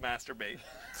Geekscape with masturbate.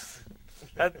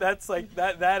 That's like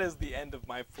that. That is the end of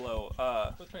my flow.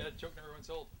 That's funny, that joke never gets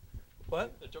old.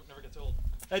 What? That joke never gets old.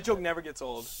 That joke never gets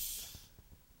old.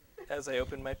 As I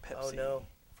open my Pepsi. Oh no!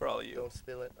 For all of you. Don't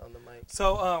spill it on the mic.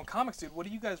 So, comics, dude. What are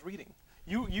you guys reading?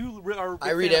 You are. A big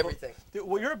I read fan of- everything.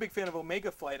 Well, you're a big fan of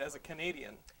Omega Flight as a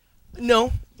Canadian.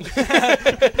 No.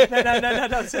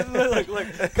 No. So,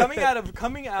 look.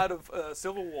 Coming out of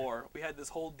Civil War, we had this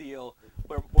whole deal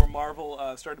where Marvel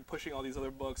started pushing all these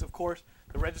other books. Of course,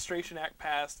 the Registration Act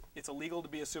passed. It's illegal to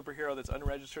be a superhero that's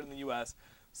unregistered in the U.S.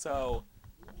 So,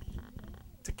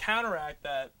 to counteract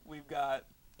that, we've got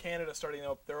Canada starting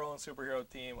up their own superhero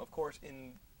team. Of course,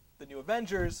 in the new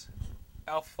Avengers,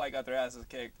 Alpha Flight got their asses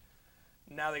kicked.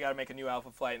 Now they got to make a new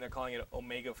Alpha Flight, and they're calling it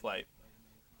Omega Flight.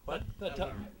 What?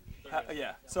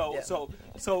 Yeah.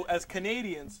 So as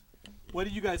Canadians, what do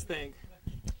you guys think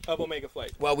of Omega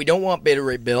Flight? Well, we don't want Beta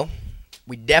Ray Bill.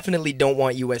 We definitely don't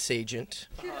want U.S. Agent.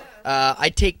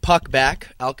 I take Puck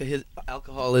back,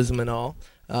 alcoholism and all.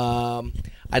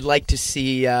 I'd like to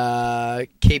see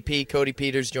KP, Kody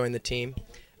Peters, join the team.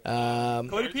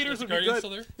 Cody Peters would be Guardians good. still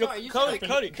there? Yo, Sorry, you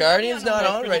Cody. Guardian's not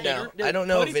on right now. I don't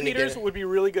know Cody if Vindicator. Peters would be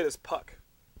really good as Puck.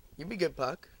 You'd be good,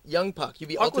 Puck. Young Puck. You'd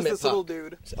be Puck was ultimate this Puck. little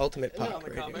dude. It's ultimate on Puck. the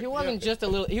Right comic. here. He wasn't just a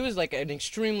little. He was like an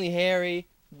extremely hairy,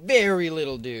 very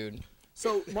little dude.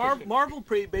 So Marvel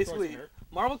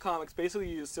Comics basically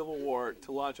used Civil War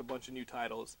to launch a bunch of new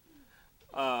titles,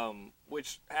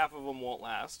 which half of them won't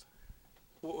last.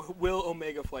 Will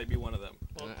Omega Flight be one of them?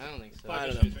 I don't think so. 5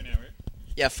 don't issues right now, right?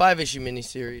 Yeah, 5-issue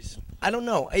miniseries. I don't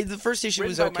know. The first issue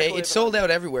Written was by okay. Michael It sold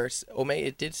out everywhere. Omega,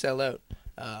 it did sell out.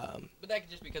 But that could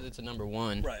just because it's a number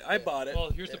one. Right, I bought it. Well,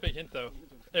 here's the big hint, though.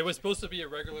 It was supposed to be a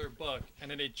regular book,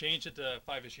 and then they changed it to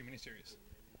 5-issue miniseries.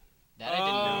 That I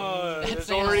didn't know. There's That's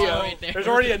saying already a lot right there. there's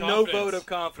already a Confidence. no vote of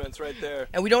confidence right there.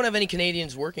 And we don't have any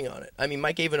Canadians working on it. I mean,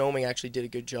 Mike Avon-Oming actually did a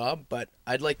good job, but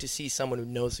I'd like to see someone who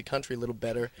knows the country a little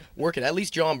better work it. At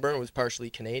least John Byrne was partially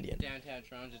Canadian. Downtown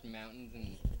Toronto, just mountains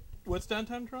and. What's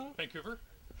downtown Toronto? Vancouver?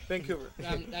 Vancouver.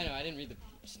 I know I didn't read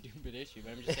the stupid issue,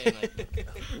 but I'm just saying like,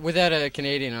 without a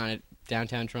Canadian on it,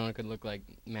 downtown Toronto could look like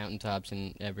mountaintops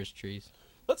and Everest trees.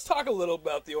 Let's talk a little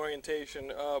about the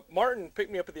orientation. Martin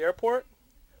picked me up at the airport.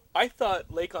 I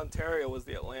thought Lake Ontario was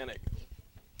the Atlantic.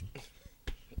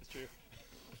 That's true.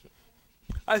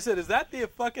 I said, "Is that the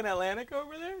fucking Atlantic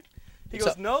over there?" He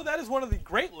goes, "No, that is one of the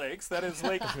Great Lakes. That is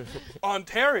Lake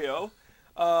Ontario."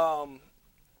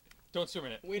 Don't zoom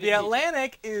in it. The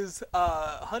Atlantic is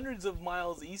hundreds of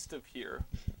miles east of here.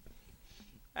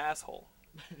 Asshole.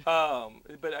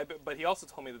 But he also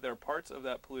told me that there are parts of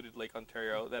that polluted Lake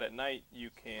Ontario that at night you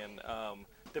can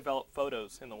develop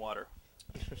photos in the water.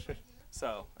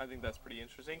 So I think that's pretty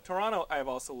interesting. Toronto, I have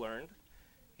also learned,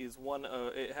 is one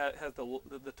of it has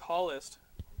the tallest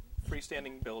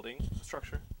freestanding building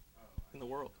structure in the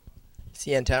world,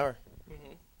 CN Tower.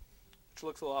 which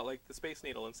looks a lot like the Space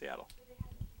Needle in Seattle.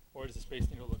 Or does the Space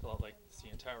Needle look a lot like the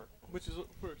CN Tower? Which is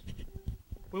first.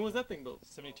 When was that thing built?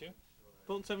 72?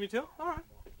 Built in 72? All right.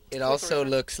 It also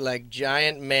looks like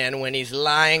Giant Man when he's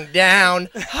lying down.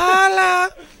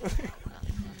 Holla!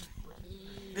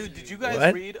 Dude, did you guys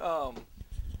What? read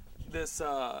this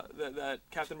that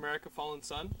Captain America Fallen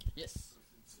Sun? Yes.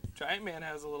 Giant Man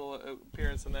has a little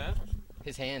appearance in that.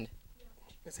 His hand.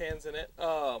 His hand's in it.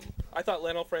 I thought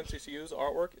Lionel Francis Yu's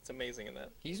artwork, it's amazing in that.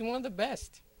 He's one of the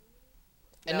best.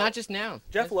 And Now, not just now.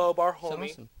 Jeff Loeb, our So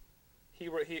homie, awesome. he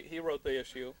wrote the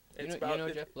issue. You It's know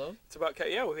Jeff Loeb? It's about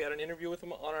yeah. We had an interview with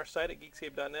him on our site at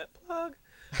Geekscape.net. Plug.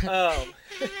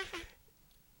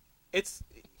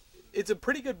 It's a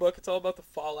pretty good book. It's all about the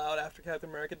fallout after Captain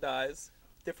America dies.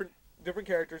 Different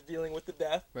characters dealing with the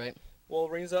death. Right.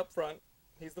 Wolverine's up front.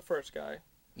 He's the first guy.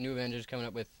 New Avengers coming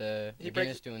up with He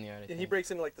breaks- McGinnis doing the art. I And he think.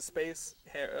 breaks into like the space,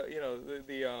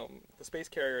 the space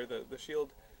carrier, the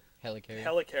shield Helicarrier.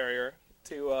 helicarrier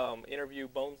to interview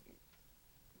Bones.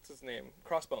 What's his name?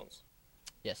 Crossbones,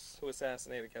 Yes. who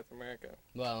assassinated Captain America.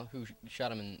 Well, who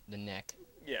shot him in the neck?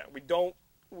 Yeah,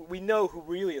 we know who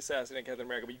really assassinated Captain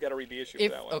America, but you got to read the issue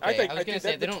If- for that one. okay, I was gonna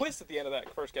say, the they don't- twist at the end of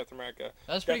that first Captain America,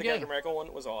 That was pretty good. Captain America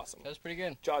one was awesome, That was pretty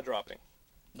good. jaw dropping.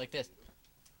 Like this.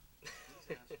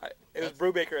 It was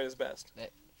Brubaker at his best.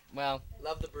 Well,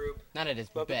 Love the Broob. not at his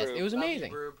Love the best. Broob. It was Love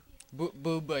amazing. the Broob.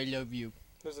 Boob, I love you.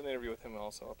 There's an interview with him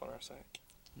also up on our site.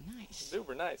 Nice.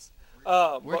 Super nice.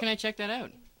 Where can I check that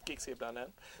out? Geekscape.net.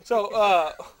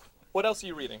 So, what else are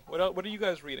you reading? What are you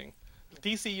guys reading?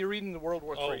 DC, you're reading the World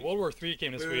War Oh, III. World War III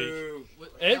came this week. Boo.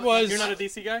 It was... You're not a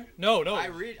DC guy? No.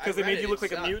 Because they made you look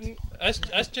like a mutant?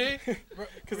 SJ?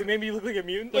 Because they made me look like a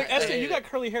mutant? Like, SJ, you got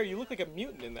curly hair. You look like a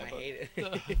mutant in that I book. hate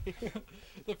it.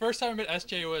 The first time I met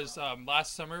SJ was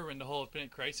last summer when the whole Infinite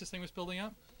Crisis thing was building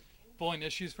up. bullying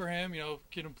issues for him.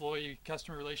 Kid employee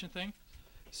customer relation thing.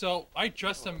 So I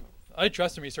trust him.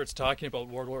 He starts talking about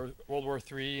World War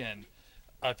III and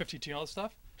 52 and all this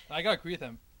stuff. And I gotta agree with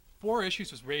him. 4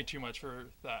 issues was way too much for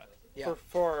that. Yeah.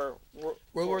 For World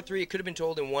War III, it could have been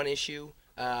told in 1 issue.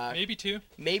 Maybe 2.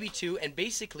 Maybe 2, and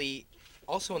basically,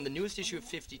 also on the newest issue of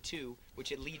 52,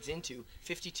 which it leads into,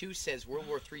 52 says World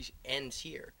War III ends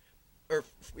here. Or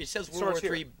it says World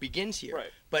War III begins here.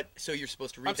 Right. But, so you're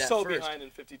supposed to read that so first. behind in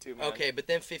 52, man. Okay, but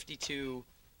then 52,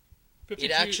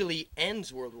 it actually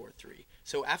ends World War III.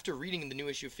 So after reading the new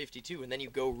issue of 52, and then you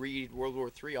go read World War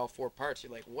III, all 4 parts,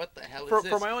 you're like, what the hell is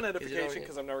this? For my own edification,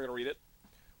 because I'm never going to read it,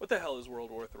 what the hell is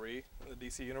World War III in the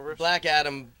DC universe? Black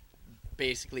Adam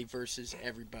basically versus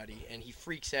everybody, and he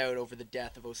freaks out over the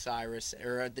death of Osiris,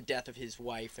 or the death of his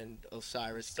wife, and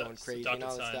Osiris going crazy and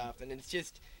all this stuff, and it's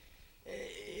just...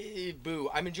 boo.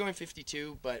 I'm enjoying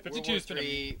 52, but World War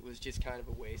III was just kind of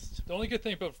a waste. The only good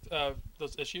thing about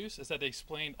those issues is that they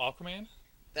explain Aquaman.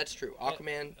 That's true.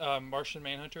 Aquaman. Martian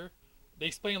Manhunter. They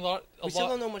explain a lot. We still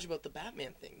don't know much about the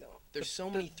Batman thing, though. There's so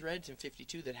many threads in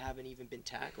 52 that haven't even been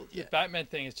tackled yet. The Batman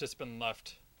thing has just been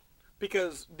left.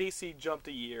 Because DC jumped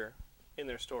a year in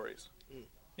their stories.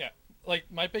 Yeah. Like,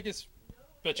 my biggest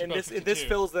bitch and about this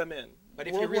fills them in. But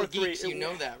if you're real geeks, you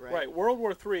know that, right? Right. World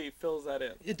War III fills that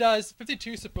in. It does.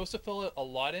 52 is supposed to fill a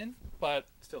lot in, but...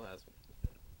 Still hasn't.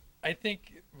 I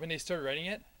think when they started writing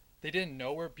it, they didn't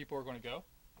know where people were going to go.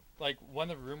 Like, one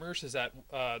of the rumors is that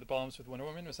the problems with Wonder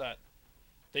Woman was that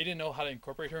they didn't know how to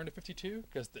incorporate her into 52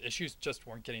 because the issues just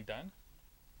weren't getting done.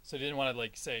 So they didn't want to,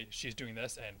 like, say she's doing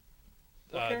this and...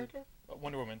 What character?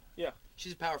 Wonder Woman. Yeah.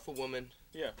 She's a powerful woman.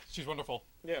 Yeah. She's wonderful.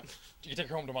 Yeah. You can take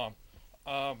her home to mom.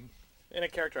 And a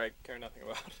character I care nothing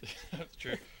about. That's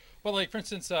true. But, like, for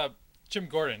instance, Jim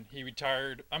Gordon, he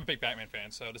retired. I'm a big Batman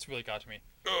fan, so this really got to me.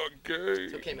 Okay.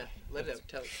 It's okay, man. Let it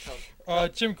out. Tell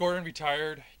Jim Gordon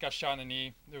retired. He got shot in the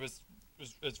knee. It was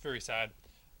very sad.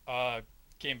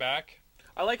 Came back.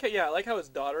 I like how his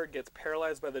daughter gets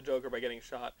paralyzed by the Joker by getting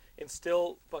shot and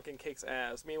still fucking kicks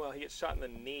ass. Meanwhile, he gets shot in the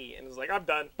knee and is like, I'm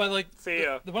done. But, like, see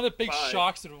ya. One of the big Bye.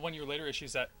 shocks of 1 year later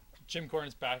issues that Jim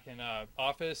Gordon's back in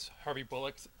office. Harvey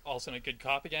Bullock's also a good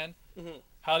cop again. Mm-hmm.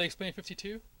 How they explain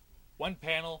 52? One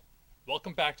panel,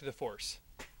 welcome back to the force.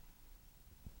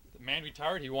 The man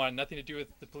retired. He wanted nothing to do with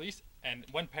the police. And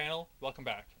one panel, welcome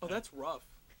back. Oh, that's rough.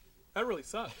 That really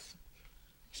sucks.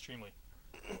 Extremely.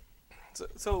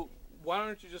 So why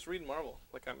don't you just read Marvel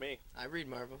like me? I read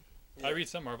Marvel. Yeah. I read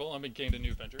some Marvel. I'm getting the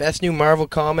new Avengers. Best new Marvel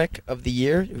comic of the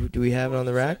year. Do we have it on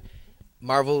the rack?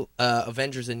 Marvel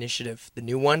Avengers Initiative, the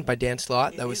new one by Dan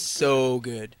Slott. That was so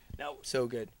good. Now, so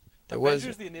good. There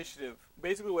Avengers the Initiative.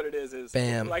 Basically, what it is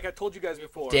bam. Like I told you guys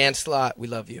before. Dan Slott, we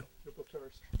love you. Look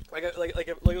at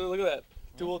that.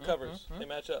 Dual covers. They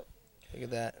match up. Look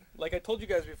at that. Like I told you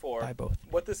guys before. Buy both.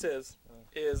 What this is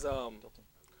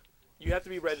you have to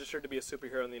be registered to be a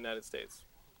superhero in the United States.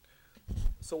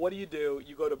 So what do?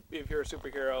 You go to, if you're a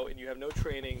superhero and you have no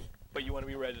training, but you want to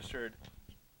be registered,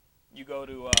 you go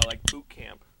to like boot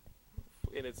camp,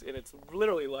 and it's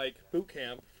literally like boot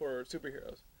camp for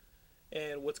superheroes.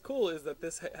 And what's cool is that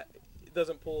this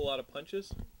doesn't pull a lot of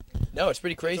punches. No, it's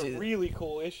pretty crazy. It's a really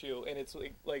cool issue, and it's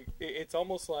like it's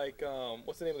almost like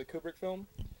what's the name of the Kubrick film?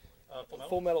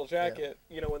 Full Metal Jacket.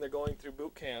 Yeah. You know, when they're going through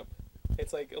boot camp,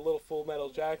 it's like a little Full Metal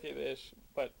Jacket-ish,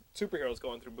 but superheroes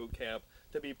going through boot camp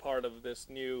to be part of this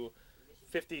new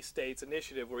 50 states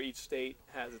initiative where each state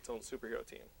has its own superhero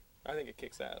team. I think it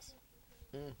kicks ass.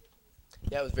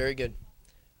 Yeah, it was very good.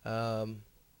 I'm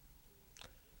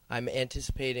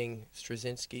anticipating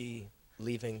Straczynski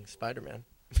leaving Spider-Man.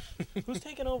 Who's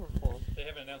taking over for him? They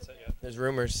haven't announced that yet. There's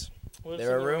rumors.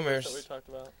 There are rumors that we talked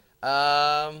about.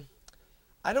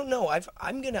 I don't know.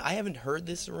 I haven't heard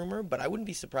this rumor, but I wouldn't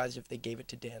be surprised if they gave it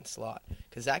to Dan Slott,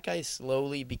 because that guy is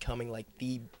slowly becoming like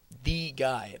the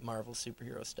guy at Marvel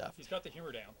superhero stuff. He's got the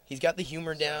humor down. He's got the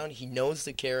humor down. He knows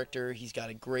the character. He's got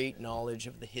a great knowledge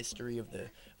of the history of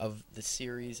the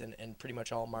series and pretty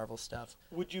much all Marvel stuff.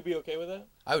 Would you be okay with that?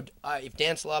 I would. If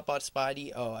Dan Slott bought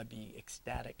Spidey, I'd be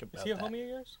ecstatic about that. Is he a homie of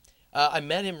yours? I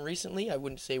met him recently. I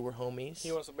wouldn't say we're homies.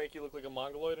 He wants to make you look like a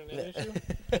mongoloid in an issue?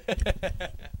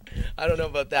 I don't know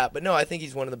about that, but no, I think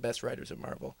he's one of the best writers at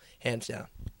Marvel, hands down.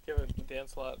 Give a Dan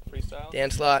Slott freestyle?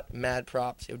 Dan Slott, mad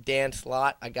props. Yo, Dan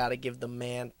Slott, I gotta give the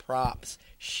man props.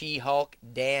 She-Hulk,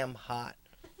 damn hot.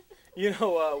 You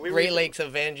know, Great Lakes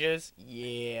Avengers,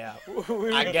 yeah.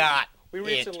 We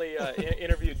recently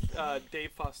interviewed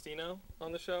Dave Faustino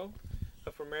on the show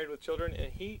for Married with Children,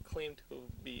 and he claimed to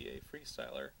be a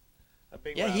freestyler. A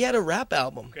big Yeah, rapper. he had a rap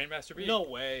album. Grandmaster B. No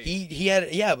way. He had a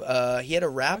I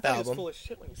rap thought he was album. full of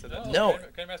shit when he said that. No.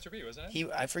 Grandmaster B, wasn't it?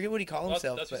 I forget what he called Well,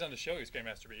 himself. that's but who's on the show. He's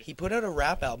Grandmaster B. he put out a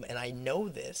rap album, and I know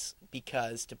this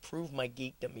because to prove my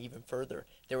geekdom even further,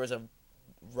 there was a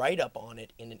write-up on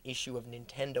it in an issue of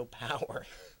Nintendo Power.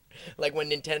 Like when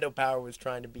Nintendo Power was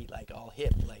trying to be like all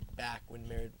hip, like back when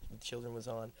Married with Children was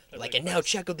on. Like, and now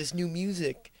check out this new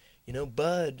music. You know,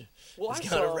 Bud. Well, He's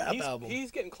I got a saw rap him. album.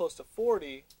 He's getting close to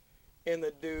 40, and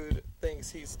the dude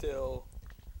thinks he's still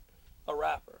a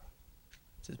rapper.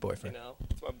 It's his You boyfriend. know,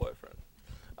 it's my boyfriend.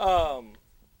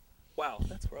 Wow,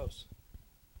 that's gross.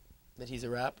 That he's a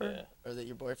rapper? Yeah. Or that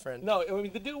your boyfriend No, I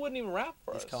mean the dude wouldn't even rap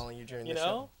for is us. calling you during You the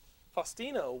know,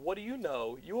 Faustino, what do you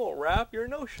know? You won't rap. You're a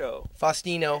no-show. show?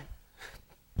 Faustino.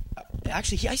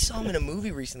 Actually, I saw him in a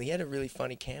movie recently. He had a really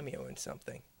funny cameo in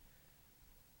something.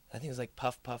 I think it was like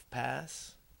Puff Puff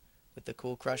Pass with the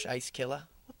Cool Crush Ice Killer.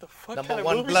 What the fuck Number kind of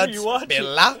one movies blood are you watching?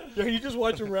 spiller. Are you just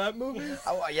watching rap movies?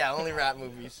 Oh, yeah, only rap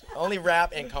movies. Only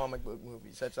rap and comic book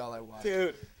movies. That's all I watch.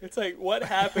 Dude, it's like, what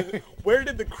happened? Where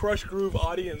did the Crush Groove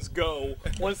audience go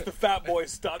once the Fat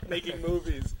Boys stopped making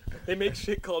movies? They make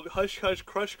shit called Hush Hush,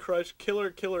 Crush Crush, Killer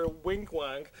Killer, Wink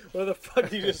Wank. What the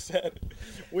fuck you just said?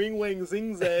 Wing Wang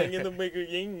Zing Zang in the maker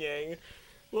Yin Yang.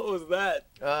 What was that?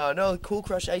 No, Cool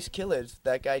Crush Ice Killers.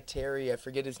 That guy Terry, I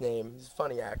forget his name. He's a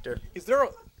funny actor. Is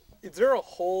there a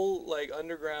whole like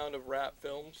underground of rap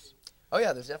films? Oh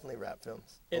yeah, there's definitely rap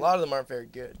films. A And- lot of them aren't very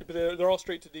good. But they're all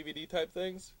straight to DVD type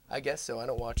things. I guess so. I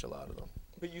don't watch a lot of them.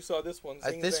 But you saw this one,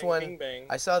 Zing This Zang one, Bing Bang.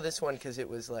 I saw this one because it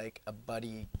was like a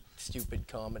buddy stupid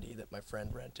comedy that my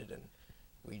friend rented, and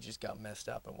we just got messed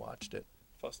up and watched it.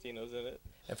 Faustino's in it.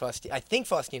 And I think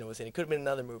Faustino was in it. Could have been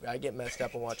another movie. I get messed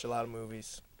up and watch a lot of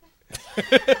movies.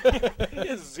 He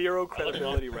has zero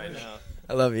credibility right now.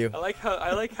 I love you. I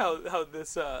like how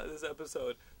this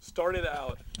episode started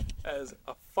out as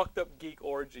a fucked up geek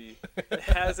orgy and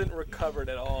hasn't recovered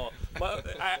at all.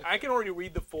 I can already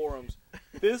read the forums.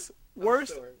 This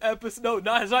worst episode.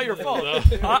 No, it's not your fault.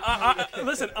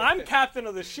 Listen, I'm captain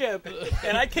of the ship,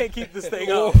 and I can't keep this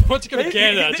thing up. Once you go to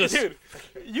Canada, just... Dude,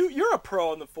 you're a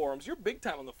pro on the forums. You're big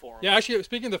time on the forums. Yeah, actually,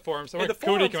 speaking of the forums, I want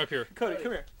Kody to come up here. Cody,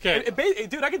 come here. Okay.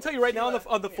 Dude, I can tell you right now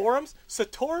on the forums,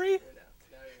 Satori,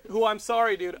 who I'm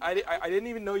sorry, dude, I didn't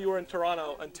even know you were in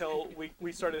Toronto until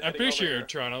we started. I'm heading pretty over sure you're here. in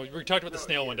Toronto. We talked about the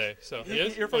snail one day. So he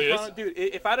is? You're from Oh, he is? Toronto, dude.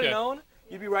 If I'd have Okay. known,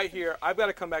 you'd be right here. I've got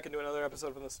to come back and do another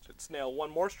episode from the snail, one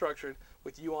more structured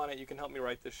with you on it. You can help me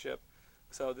write this ship.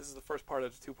 So this is the first part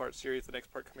of a two-part series. The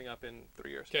next part coming up in 3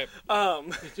 years. Okay.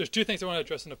 There's two things I want to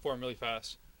address in the forum really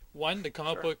fast. One, the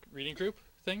comic book reading group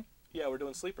thing. Yeah, we're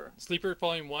doing Sleeper. Sleeper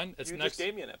Volume 1. It's You next. just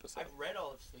gave me an episode. I've read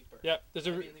all of Sleeper. Yeah, there's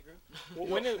a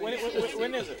When is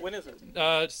it? When is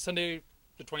it? Sunday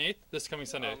the 28th. This coming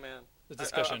Sunday. Oh man, The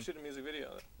discussion. I'm shooting a music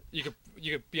video You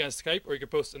could be on Skype or you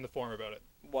could post in the forum about it.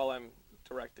 while I'm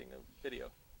directing a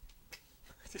video.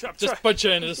 I'm Just trying- punch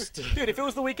in. Just Dude, if it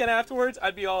was the weekend afterwards,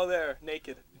 I'd be all there,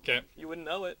 naked. okay. You wouldn't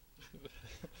know it.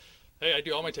 Hey, I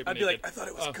do all my taping I'd be naked. like, I thought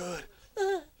it was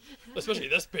good. Especially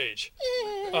this page.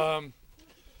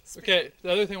 Okay, the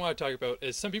other thing I want to talk about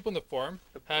is some people in the forum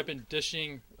have been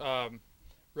dishing Ron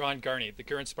Garney, the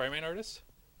current Spider-Man artist.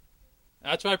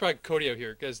 That's why I brought Kody out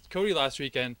here, because Kody last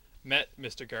weekend met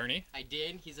Mr. Garney. I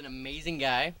did. He's an amazing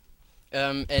guy.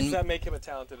 Does And that make him a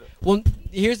talented? well,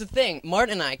 here's the thing.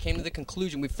 Martin and I came to the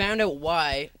conclusion. We found out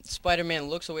why Spider-Man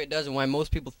looks the way it does, and why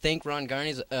most people think Ron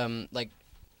Garney's like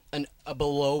a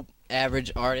below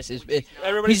average artist.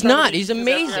 Everybody's He's trying to not. be- He's is that-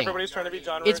 amazing. Everybody's trying to be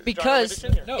John. It's because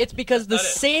John Jr.? No, it's because the that's not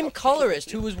it. same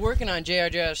colorist who was working on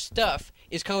J.R.J.'s stuff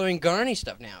is coloring Garney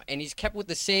stuff now, and he's kept with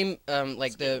the same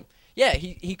like the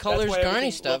he colors That's why Garney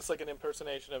everything stuff looks like an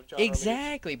impersonation of John.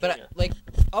 exactly. But Jr. like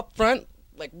up front,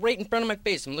 like right in front of my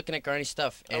face, I'm looking at Garney's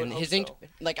stuff, I would and hope his inked so.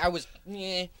 like I was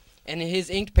and his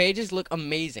inked pages look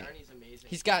amazing. Garney's amazing.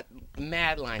 He's got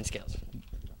mad line skills.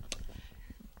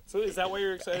 So is that why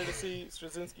you're excited to see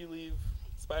Straczynski leave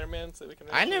Spider-Man so we can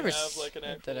I actually never have like an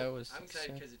actual... that I was. I'm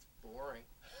excited because it's boring.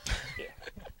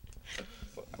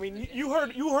 I mean, you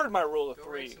heard my rule of Go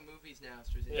three. write some movies now,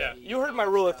 Straczynski. Yeah. You heard my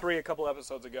rule of three a couple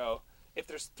episodes ago. If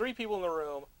there's 3 people in the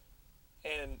room,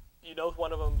 and you know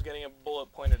one of them's getting a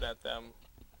bullet pointed at them,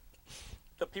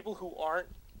 the people who aren't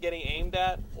getting aimed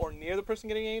at or near the person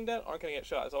getting aimed at aren't going to get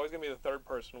shot. It's always going to be the third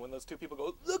person. When those 2 people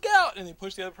go, look out, and they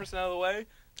push the other person out of the way,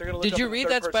 they're going to look Did up you and the read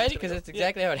third that, person's Spidey? gonna Because go- that's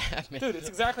exactly how it happened. Yeah. Dude, it's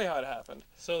exactly how it happened.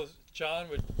 So John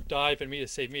would dive and me to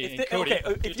save me. If and they- Cody,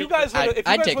 okay, if you guys were the,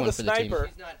 I'd take one the for the team. sniper,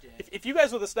 He's not dead. if you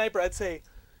guys were the sniper, I'd say,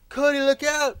 Kody, look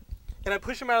out, and I'd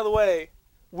push him out of the way.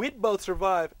 We'd both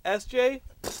survive. SJ,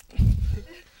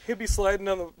 he'd be sliding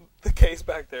on the case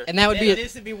back there. And that would be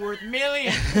This would be worth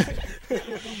millions.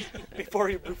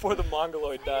 before the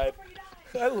Mongoloid died.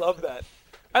 I love that.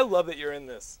 I love that you're in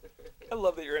this. I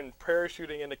love that you're in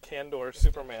parachuting into Kandor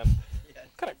Superman.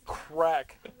 What kind of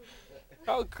crack?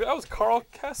 That was Carl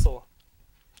Kessel.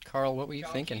 Carl, what were you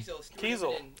thinking?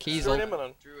 Kiesel.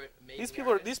 Kiesel. These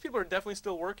people are definitely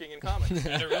still working in comics.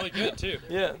 And they're really good too.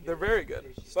 Yeah, they're very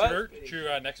good. Stuart drew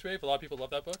Next Wave. A lot of people love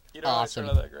that book. You don't always start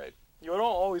out that great. You don't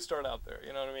always start out there.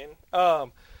 You know what I mean?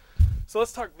 So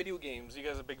let's talk video games. You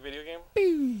guys a big video game?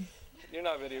 You're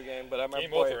not a video game, but I'm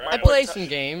Game over, right? I play some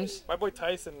games. My boy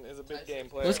Tyson is a big game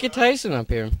player. Let's get Tyson up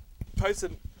here.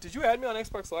 Tyson, did you add me on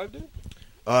Xbox Live, dude?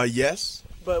 Yes.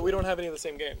 But we don't have any of the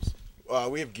same games.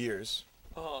 We have Gears.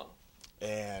 Uh-huh.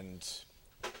 And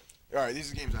all right,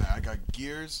 these are games I got: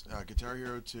 Gears, Guitar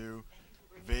Hero 2,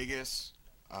 Vegas,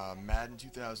 Madden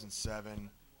 2007,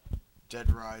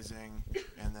 Dead Rising,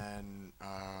 and then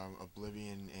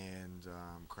Oblivion and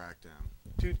Crackdown.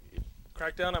 Dude,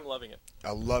 Crackdown, I'm loving it.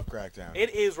 I love Crackdown.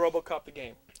 It is RoboCop the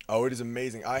game. Oh, it is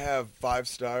amazing. I have 5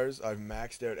 stars. I've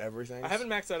maxed out everything. I haven't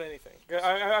maxed out anything.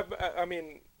 I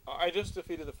mean, I just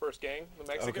defeated the first gang, the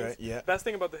Mexicans. Okay, yeah. Best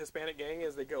thing about the Hispanic gang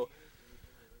is they go,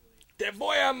 "Te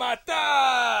voy a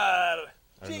matar,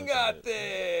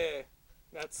 chingate."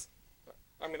 That's,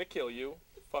 I'm gonna kill you.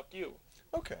 Fuck you.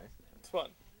 Okay. It's fun.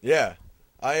 Yeah.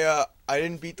 I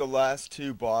didn't beat the last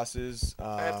 2 bosses.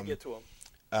 I have to get to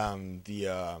them.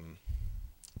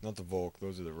 Not the Volk,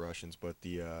 those are the Russians, but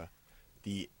the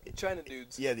China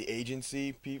dudes. Yeah, the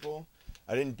agency people.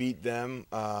 I didn't beat them.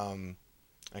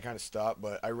 I kind of stopped,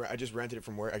 but I just rented it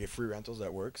from work. I get free rentals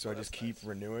at work, so I just keep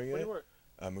renewing it. Where do you work?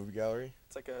 Movie gallery.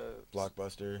 It's like a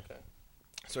Blockbuster. Okay.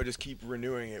 So I just keep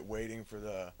renewing it, waiting for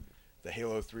the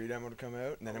Halo 3 demo to come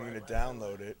out, and then I'm going to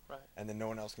download it, and then no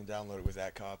one else can download it with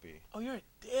that copy. Oh, you're a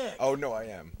dick. Oh, no, I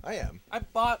am. I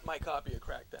bought my copy of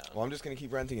Crackdown. Well, I'm just going to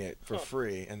keep renting it for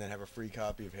free, and then have a free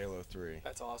copy of Halo 3.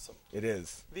 That's awesome. It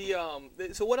is.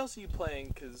 So what else are you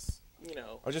playing? Because, you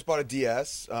know. I just bought a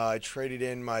DS. I traded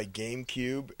in my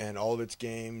GameCube and all of its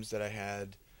games that I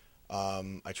had.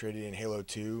 I traded in Halo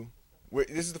 2.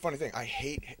 This is the funny thing. I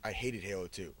hated Halo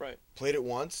 2. Right. Played it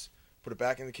once, put it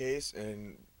back in the case,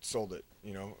 and sold it.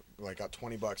 You know, like got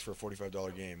 $20 for a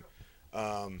 $45 game.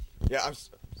 Yeah, I'm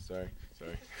sorry.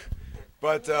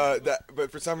 But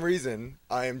but for some reason,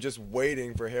 I am just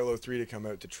waiting for Halo 3 to come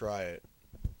out to try it.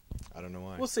 I don't know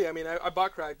why. We'll see. I mean, I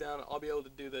bought Crackdown. I'll be able to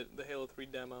do the Halo 3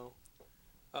 demo.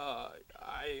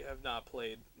 I have not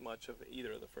played much of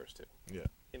either of the first 2. Yeah.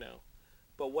 You know.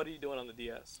 But what are you doing on the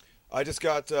DS? I just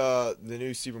got the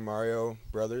new Super Mario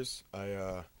Brothers.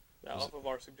 Off of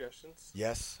our suggestions.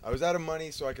 Yes, I was out of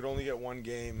money, so I could only get one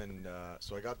game, and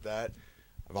so I got that.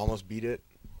 I've almost beat it.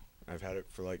 I've had it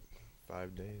for like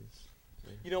 5 days.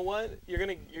 You know what?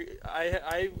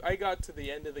 I got to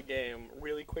the end of the game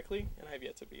really quickly, and I've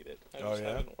yet to beat it. I just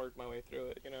haven't worked my way through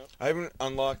it. You know. I haven't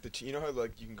unlocked you know how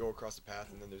like you can go across the path,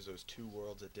 and then there's those 2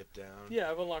 worlds that dip down. Yeah,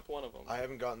 I've unlocked one of them. I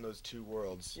haven't gotten those 2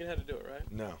 worlds. You know how to do it,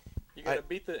 right? No. You gotta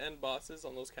beat the end bosses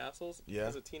on those castles. Yeah.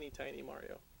 As a teeny tiny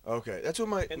Mario. Okay, that's what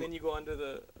my. And then you go under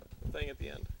the thing at the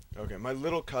end. Okay, my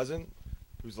little cousin,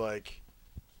 who's like,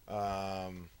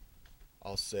 I'll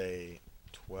say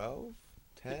 12,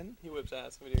 10. He whips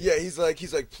ass. Yeah, he's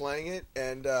like playing it,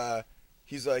 and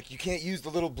he's like, you can't use the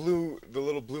little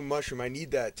blue mushroom. I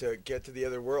need that to get to the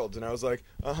other worlds. And I was like,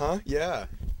 yeah.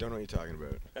 Don't know what you're talking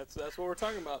about. That's what we're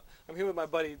talking about. I'm here with my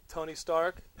buddy Tony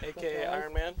Stark, aka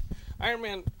Iron Man. Iron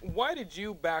Man, why did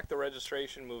you back the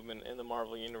registration movement in the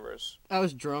Marvel Universe? I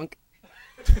was drunk.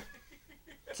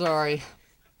 Sorry.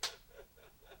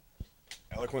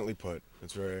 Eloquently put.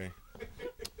 It's very.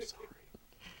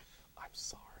 I'm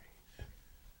sorry.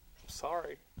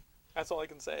 That's all I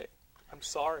can say. I'm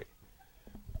sorry.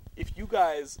 If you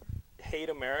guys hate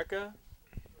America,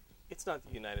 it's not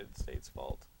the United States'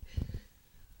 fault.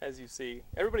 As you see,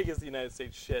 everybody gives the United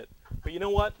States shit. But you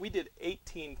know what? We did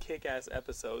 18 kick-ass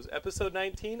episodes. Episode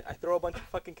 19, I throw a bunch of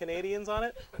fucking Canadians on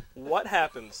it. What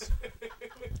happens?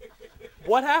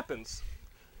 What happens?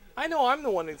 I know I'm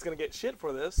the one that's going to get shit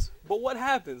for this, but what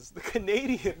happens? The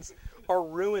Canadians are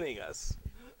ruining us.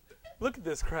 Look at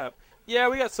this crap. Yeah,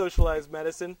 we got socialized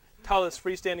medicine, tallest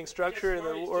freestanding structure in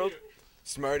the world.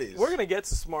 Smarties. We're going to get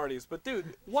to Smarties, but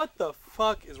dude, what the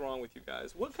fuck is wrong with you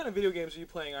guys? What kind of video games are you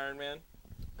playing, Iron Man?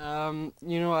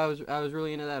 You know, I was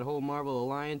really into that whole Marvel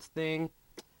Alliance thing.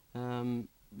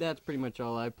 That's pretty much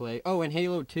all I play. Oh, and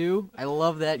Halo 2. I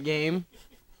love that game.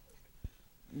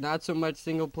 Not so much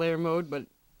single player mode, but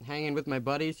hanging with my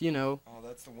buddies, you know. Oh,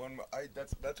 that's the one.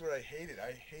 That's what I hated.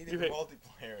 I hated the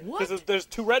multiplayer. What? Because there's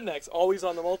 2 rednecks always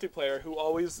on the multiplayer who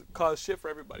always cause shit for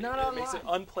everybody. Not it online. makes it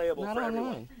unplayable Not for online.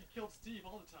 everyone. You killed Steve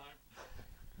all the time.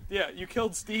 Yeah, you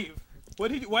killed Steve.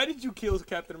 Why did you kill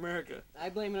Captain America? I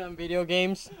blame it on video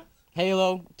games.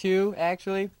 Halo 2,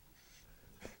 actually.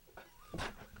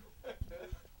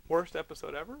 Worst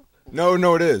episode ever?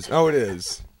 No, it is. Oh, it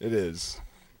is. It is.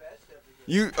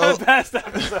 Best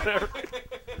episode ever.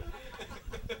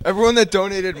 Everyone that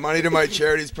donated money to my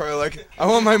charity is probably like, I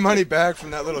want my money back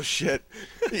from that little shit.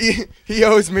 He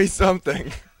owes me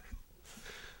something.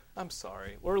 I'm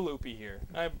sorry. We're loopy here.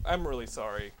 I'm really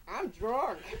sorry. I'm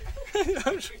drunk.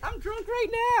 I'm drunk right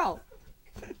now.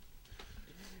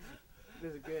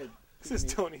 This is good. This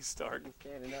is Tony Stark.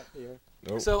 Standing up here.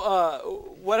 Nope.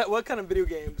 So, what kind of video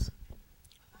games?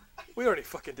 We already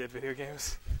fucking did video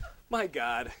games. My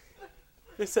God.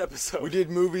 This episode. We did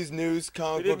movies, news,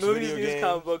 comic books, video games.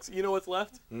 Comic books. You know what's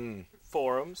left?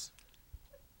 Forums.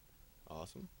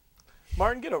 Awesome.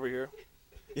 Martin, get over here.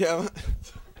 Yeah.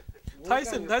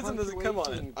 Tyson doesn't come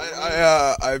on it.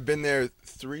 I've been there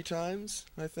 3 times,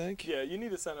 I think. Yeah, you need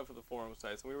to sign up for the forums,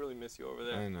 Tyson. We really miss you over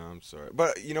there. I know, I'm sorry.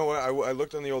 But you know what? I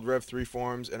looked on the old Rev 3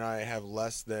 forums, and I have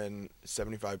less than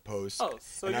 75 posts. Oh,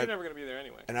 so you're never going to be there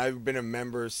anyway. And I've been a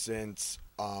member since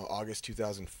August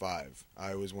 2005.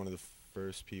 I was one of the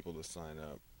first people to sign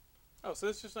up. Oh, so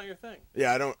that's just not your thing.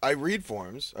 Yeah, I read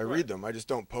forums. I read them. I just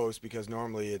don't post because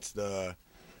normally it's I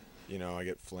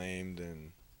get flamed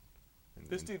and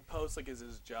this dude posts like it's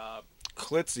his job.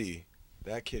 Klitzy,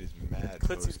 that kid is mad.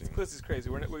 Klitzy's crazy.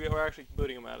 We're actually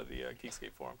booting him out of the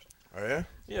Geekscape forums. Oh yeah?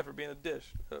 Yeah, for being a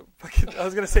dish. I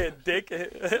was gonna say a dick.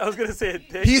 I was gonna say a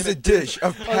dick. He's a dish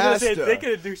of pasta. I was gonna say a dick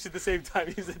and a douche at the same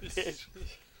time. He's a dish.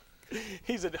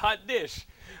 He's a hot dish.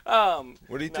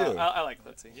 What do you do? I like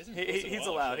Klitzy. He's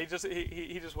allowed. He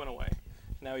just went away.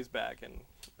 Now he's back and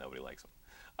nobody likes him.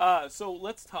 So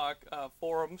let's talk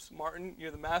forums. Martin,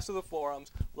 you're the master of the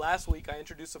forums. Last week I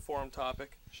introduced a forum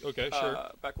topic. Okay, sure.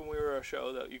 Back when we were a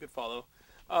show that you could follow.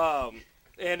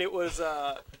 And it was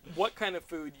what kind of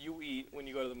food you eat when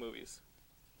you go to the movies.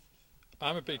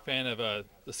 I'm a big fan of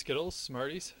the Skittles,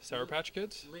 Smarties, Sour Patch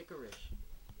Kids. Licorice.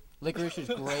 Licorice is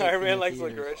great. Iron Man likes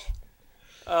licorice.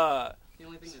 The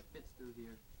only thing that fits through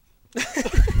here.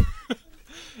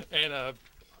 And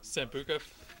Sambuca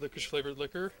licorice flavored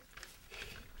liquor.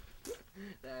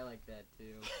 I like that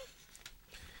too.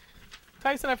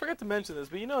 Tyson, I forgot to mention this,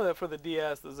 but you know that for the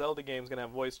DS, the Zelda game's gonna have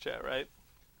voice chat, right?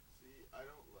 See, I don't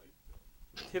like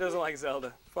that. He doesn't like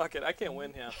Zelda. Fuck it, I can't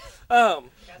win him.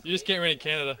 You just can't win in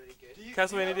Canada.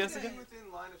 Castlevania DS again?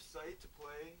 Within line of sight to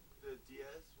play the DS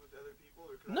with other people?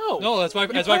 Or No, that's you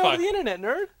Wi-Fi. play over the internet,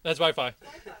 nerd. That's Wi-Fi.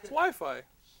 It's Wi-Fi.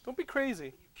 Don't be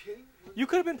crazy. You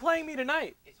could have been playing me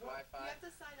tonight. It's Wi-Fi. You have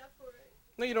to sign up for it.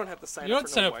 No, you don't have to sign You up don't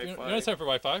for sign no up. You Wi-Fi. don't sign up for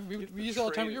Wi-Fi. We use it all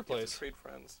the time at your You have place to trade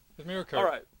friends. with Mirror All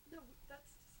right. No,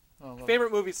 that's Oh, well.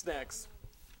 Favorite movie snacks.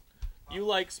 You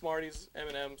like Smarties,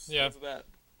 M&Ms, Yeah. things of that.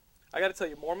 I got to tell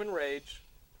you, Mormon Rage.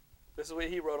 This is what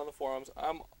he wrote on the forums.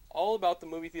 I'm all about the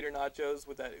movie theater nachos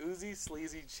with that oozy,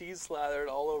 sleazy cheese slathered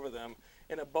all over them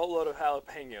and a boatload of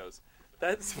jalapenos.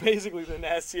 That's basically the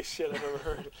nastiest shit I've ever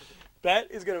heard. That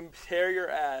is gonna tear your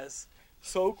ass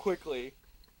so quickly.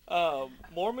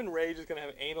 Mormon Rage is gonna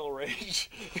have anal rage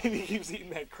if he keeps eating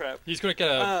that crap. He's gonna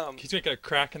get a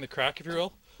crack in the crack, if you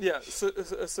will. Yeah,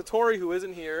 Satori, who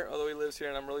isn't here, although he lives here,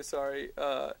 and I'm really sorry.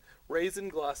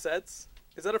 Raisin glossettes.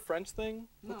 Is that a French thing?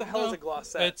 What the hell is a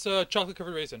glossette? It's a chocolate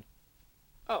covered raisin.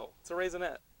 Oh, it's a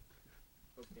raisinette.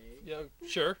 okay. Yeah,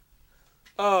 sure.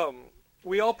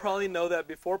 We all probably know that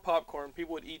before popcorn,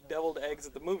 people would eat deviled eggs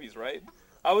at the movies, right?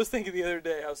 I was thinking the other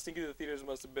day how stinky the theaters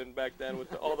must have been back then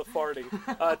with all the farting.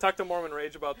 I talked to Mormon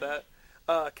Rage about that.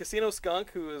 Casino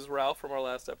Skunk, who is Ralph from our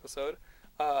last episode.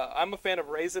 I'm a fan of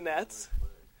Raisinets,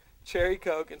 Cherry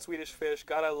Coke, and Swedish Fish.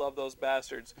 God, I love those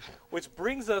bastards. Which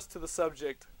brings us to the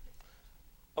subject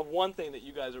of one thing that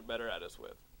you guys are better at us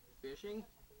with. Fishing?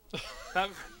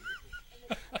 Not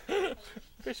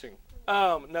fishing.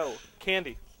 No,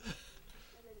 candy.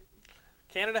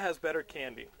 Canada has better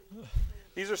candy.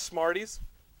 These are Smarties.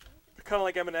 They're kind of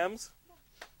like M&Ms.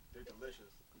 They're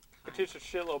delicious. They taste a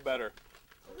shitload better.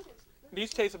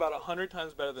 These taste about 100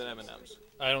 times better than M&Ms.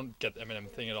 I don't get the M&M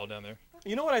thing at all down there.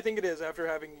 You know what I think it is after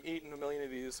having eaten a million of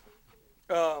these?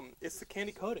 It's the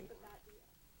candy coating.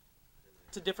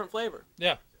 It's a different flavor.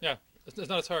 Yeah. It's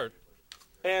not as hard.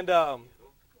 And,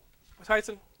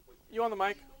 Tyson, you on the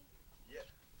mic?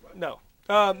 No.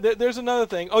 There's another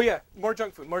thing. Oh, yeah. More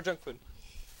junk food. More junk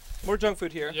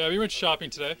food here. Yeah, we went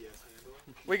shopping today.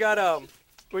 We got,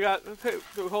 hey,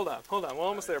 hold on. We're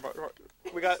almost there.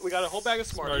 We got a whole bag of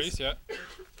Smarties. Smarties, yeah.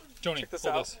 Joni, Check this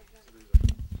hold out. this.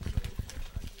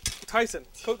 Tyson,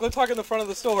 go talk in the front of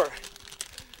the store.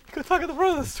 Go talk in the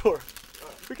front of the store.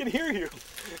 We can hear you.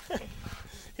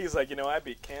 He's like, I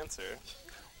beat cancer.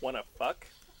 Wanna fuck?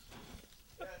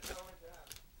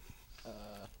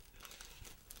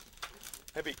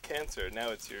 I beat cancer. Now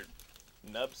it's your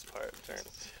nubs part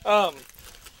turn.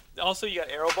 Also, you got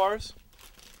arrow bars.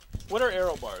 What are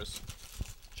arrow bars?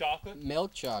 Chocolate.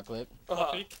 Milk chocolate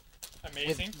Fluffy.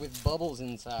 Amazing. with bubbles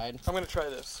inside. I'm gonna try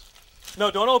this. No,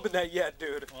 don't open that yet,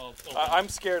 dude. Well, open. I'm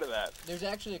scared of that. There's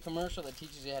actually a commercial that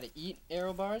teaches you how to eat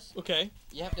arrow bars. Okay.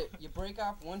 You break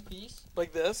off one piece,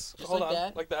 Like this. Just Hold like on.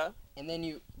 that? Like that. and then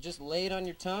you just lay it on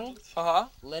your tongue. Uh huh.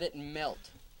 Let it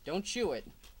melt. Don't chew it.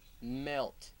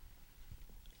 Melt.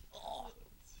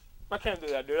 I can't do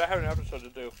that, dude. I have an episode to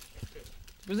do.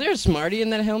 Was there a Smartie in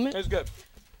that helmet? It's good.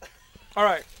 All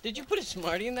right. Did you put a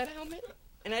Smartie in that helmet?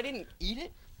 And I didn't eat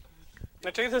it?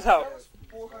 Now check this out.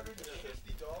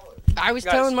 I was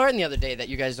Guys. telling Martin the other day that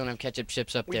you guys don't have ketchup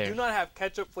chips up We there. do not have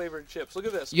ketchup flavored chips. Look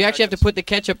at this. You actually have to Americans. put the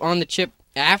ketchup on the chip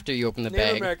after you open the Native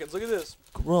bag. Americans, look at this.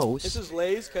 Gross. This is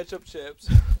Lay's ketchup chips.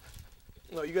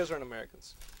 No, you guys aren't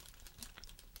Americans.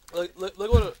 Look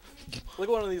what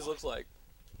one of these looks like.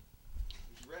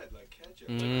 It's red like ketchup.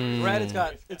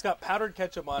 Red. It's got powdered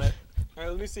ketchup on it. All right,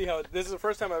 let me see how. This is the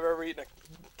first time I've ever eaten a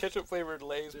ketchup flavored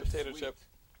Lay's They're potato sweet. chip.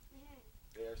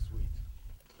 They are sweet.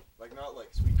 Like not like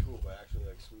sweet cool, but actually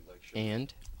like sweet like sugar.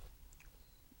 And?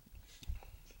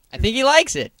 I think he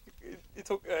likes it. It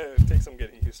takes some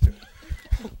getting used to.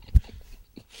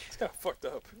 It's kind of fucked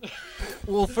up.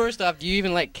 Well, first off, do you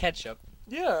even like ketchup?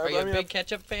 Yeah, Are you I a mean, big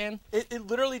ketchup fan? it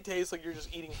literally tastes like you're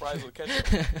just eating fries with ketchup.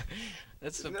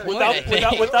 That's the Isn't that point. without, I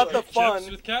think. without the Chips fun,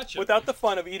 with ketchup. without the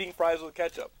fun of eating fries with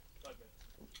ketchup.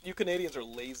 You Canadians are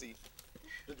lazy.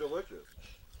 They're delicious.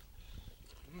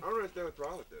 I don't understand what's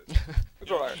wrong with this.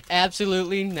 It's alright.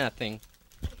 Absolutely nothing.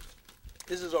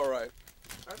 This is alright.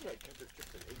 I haven't had ketchup chips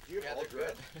in ages. Do you have all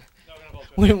dressed? No,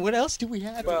 we're not both What else do we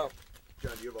have? Well,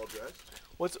 John, do you have all dressed?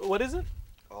 what is it?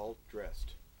 All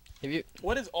dressed. Have you?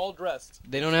 What is all dressed?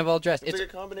 They don't have all dressed. It's It's like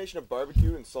a combination of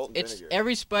barbecue and salt and it's vinegar.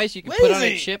 every spice you can put on a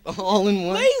Lazy. chip all in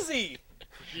one. Lazy.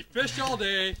 We fished all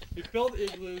day. We built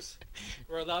igloos.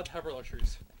 We're allowed to have our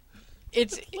luxuries.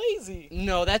 It's Lazy.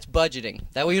 no, that's budgeting.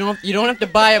 That way you don't have to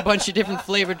buy a bunch of different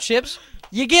flavored chips.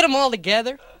 You get them all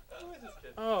together.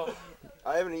 Oh,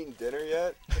 I haven't eaten dinner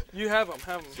yet, you have them.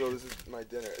 so this is my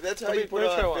dinner. That's how Let me- you put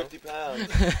let me try on one. 50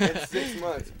 pounds in 6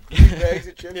 months. 2 bags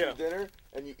of chips Yeah. for dinner,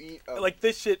 and you eat Like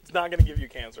this shit's not gonna give you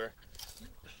cancer.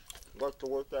 what's the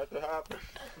worst that could happen?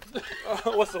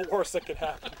 What's the worst that could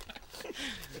happen?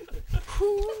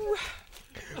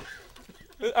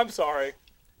 I'm sorry.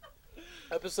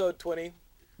 Episode 20.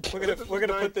 We're gonna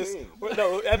put this. 19.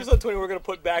 No, episode 20. We're gonna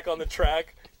put back on the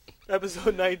track.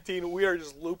 Episode 19. We are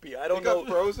just loopy. I don't It got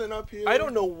know. frozen up here. I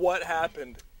don't know what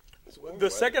happened. It's warm The weather.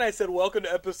 second I said welcome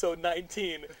to episode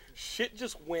 19, shit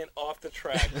just went off the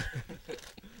track.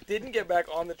 Didn't get back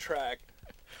on the track.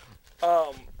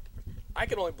 I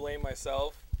can only blame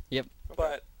myself. Yep.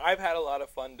 But I've had a lot of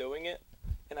fun doing it,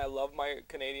 and I love my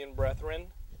Canadian brethren.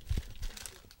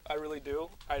 I really do.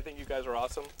 I think you guys are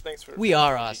awesome. Thanks for. We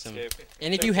are awesome. Geekscape.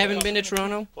 And if you haven't been to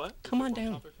Toronto, What? come on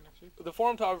down. Topic for next week? The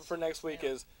forum topic for next week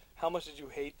is how much did you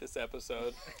hate this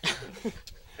episode?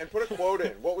 And put a quote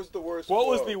in. What was the worst What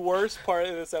was quote? the worst part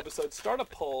of this episode? Start a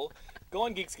poll. Go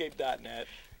on Geekscape.net.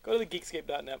 Go to the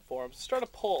Geekscape.net forums. Start a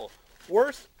poll.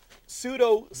 Worst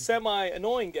pseudo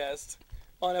semi-annoying guest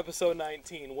on episode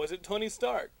 19. Was it Tony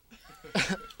Stark?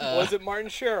 Was it Martin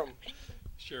Scherer?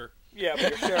 Sure. Yeah, but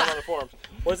you're sharing on the forums.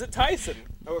 Was it Tyson?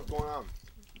 Oh, what's going on?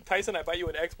 Tyson, I buy you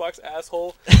an Xbox,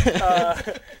 asshole.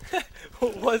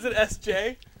 Was it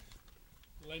SJ?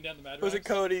 Laying down the Mad Was it Rags.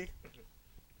 Kody?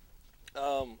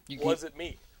 You Was it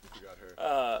me? You got her.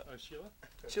 Oh, Sheila?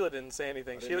 Sheila didn't say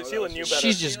anything. I didn't know that Sheila was knew you. better.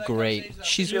 She's just great.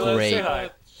 She's Sheila, great. say hi.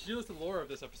 Sheila's the lore of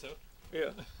this episode. Yeah.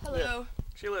 Hello.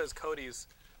 Sheila is Cody's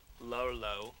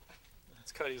Lolo.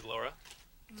 It's Cody's Laura.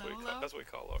 Lolo. That's what we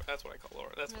call Laura. That's what I call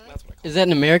Laura. That's what I call. Is that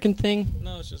an American thing?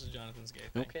 No, it's just a Jonathan's gay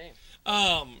thing. Okay.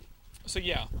 So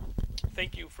yeah,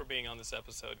 thank you for being on this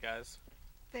episode, guys.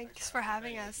 Thanks for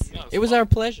having us. No, It was fun. our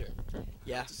pleasher.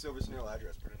 Yeah. What's the Silver Snail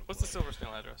address? Put it in the What's the Silver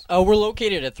Snail address? We're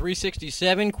located at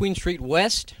 367 Queen Street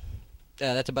West.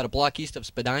 That's about a block east of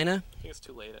Spadina. I think it's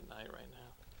too late at night right now.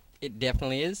 It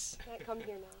definitely is. Can't come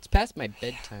here now. It's past my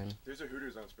bedtime. There's a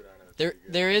Hooters on Spadina. That's There, pretty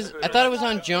good. there is. I thought it was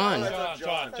on John.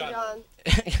 John.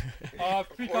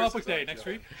 Free comic book day next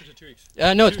week. Which is 2 weeks.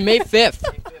 No, it's May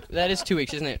 5th. That is 2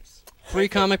 weeks, isn't it? Free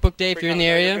comic book day if you're in the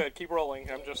area. Good. Keep rolling.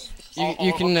 I'm just.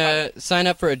 You can sign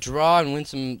up for a draw and win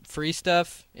some free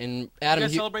stuff. And You Adam,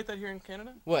 guys celebrate that here in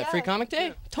Canada? what? Free Yeah. comic day?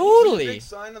 There's a Totally. big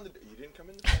sign on the. You didn't come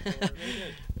in.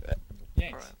 The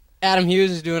Yanks. Alright. Adam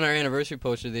Hughes is doing our anniversary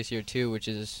poster this year too, which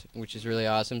is really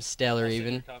awesome. Stellar I'll send you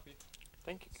even. a copy.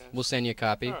 Thank you, guys. We'll send you a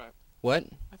copy. All right. What?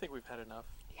 I think we've had enough.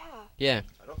 Yeah. Yeah.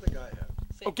 I don't think I have.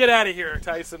 Oh, get out of here,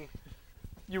 Tyson.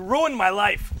 You ruined my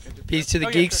life. Peace to the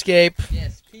Okay, Geekscape.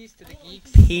 Yes. Peace to the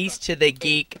geeks. Peace to the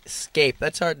Geekscape.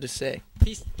 That's hard to say.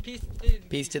 Peace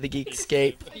Peace to the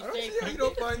Geekscape. I don't see how you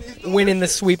don't find these Winning the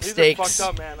delicious. These are sweepstakes. fucked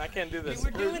up, man. I can't do this.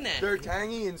 We're doing that. They're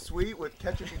tangy and sweet with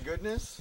ketchup and goodness.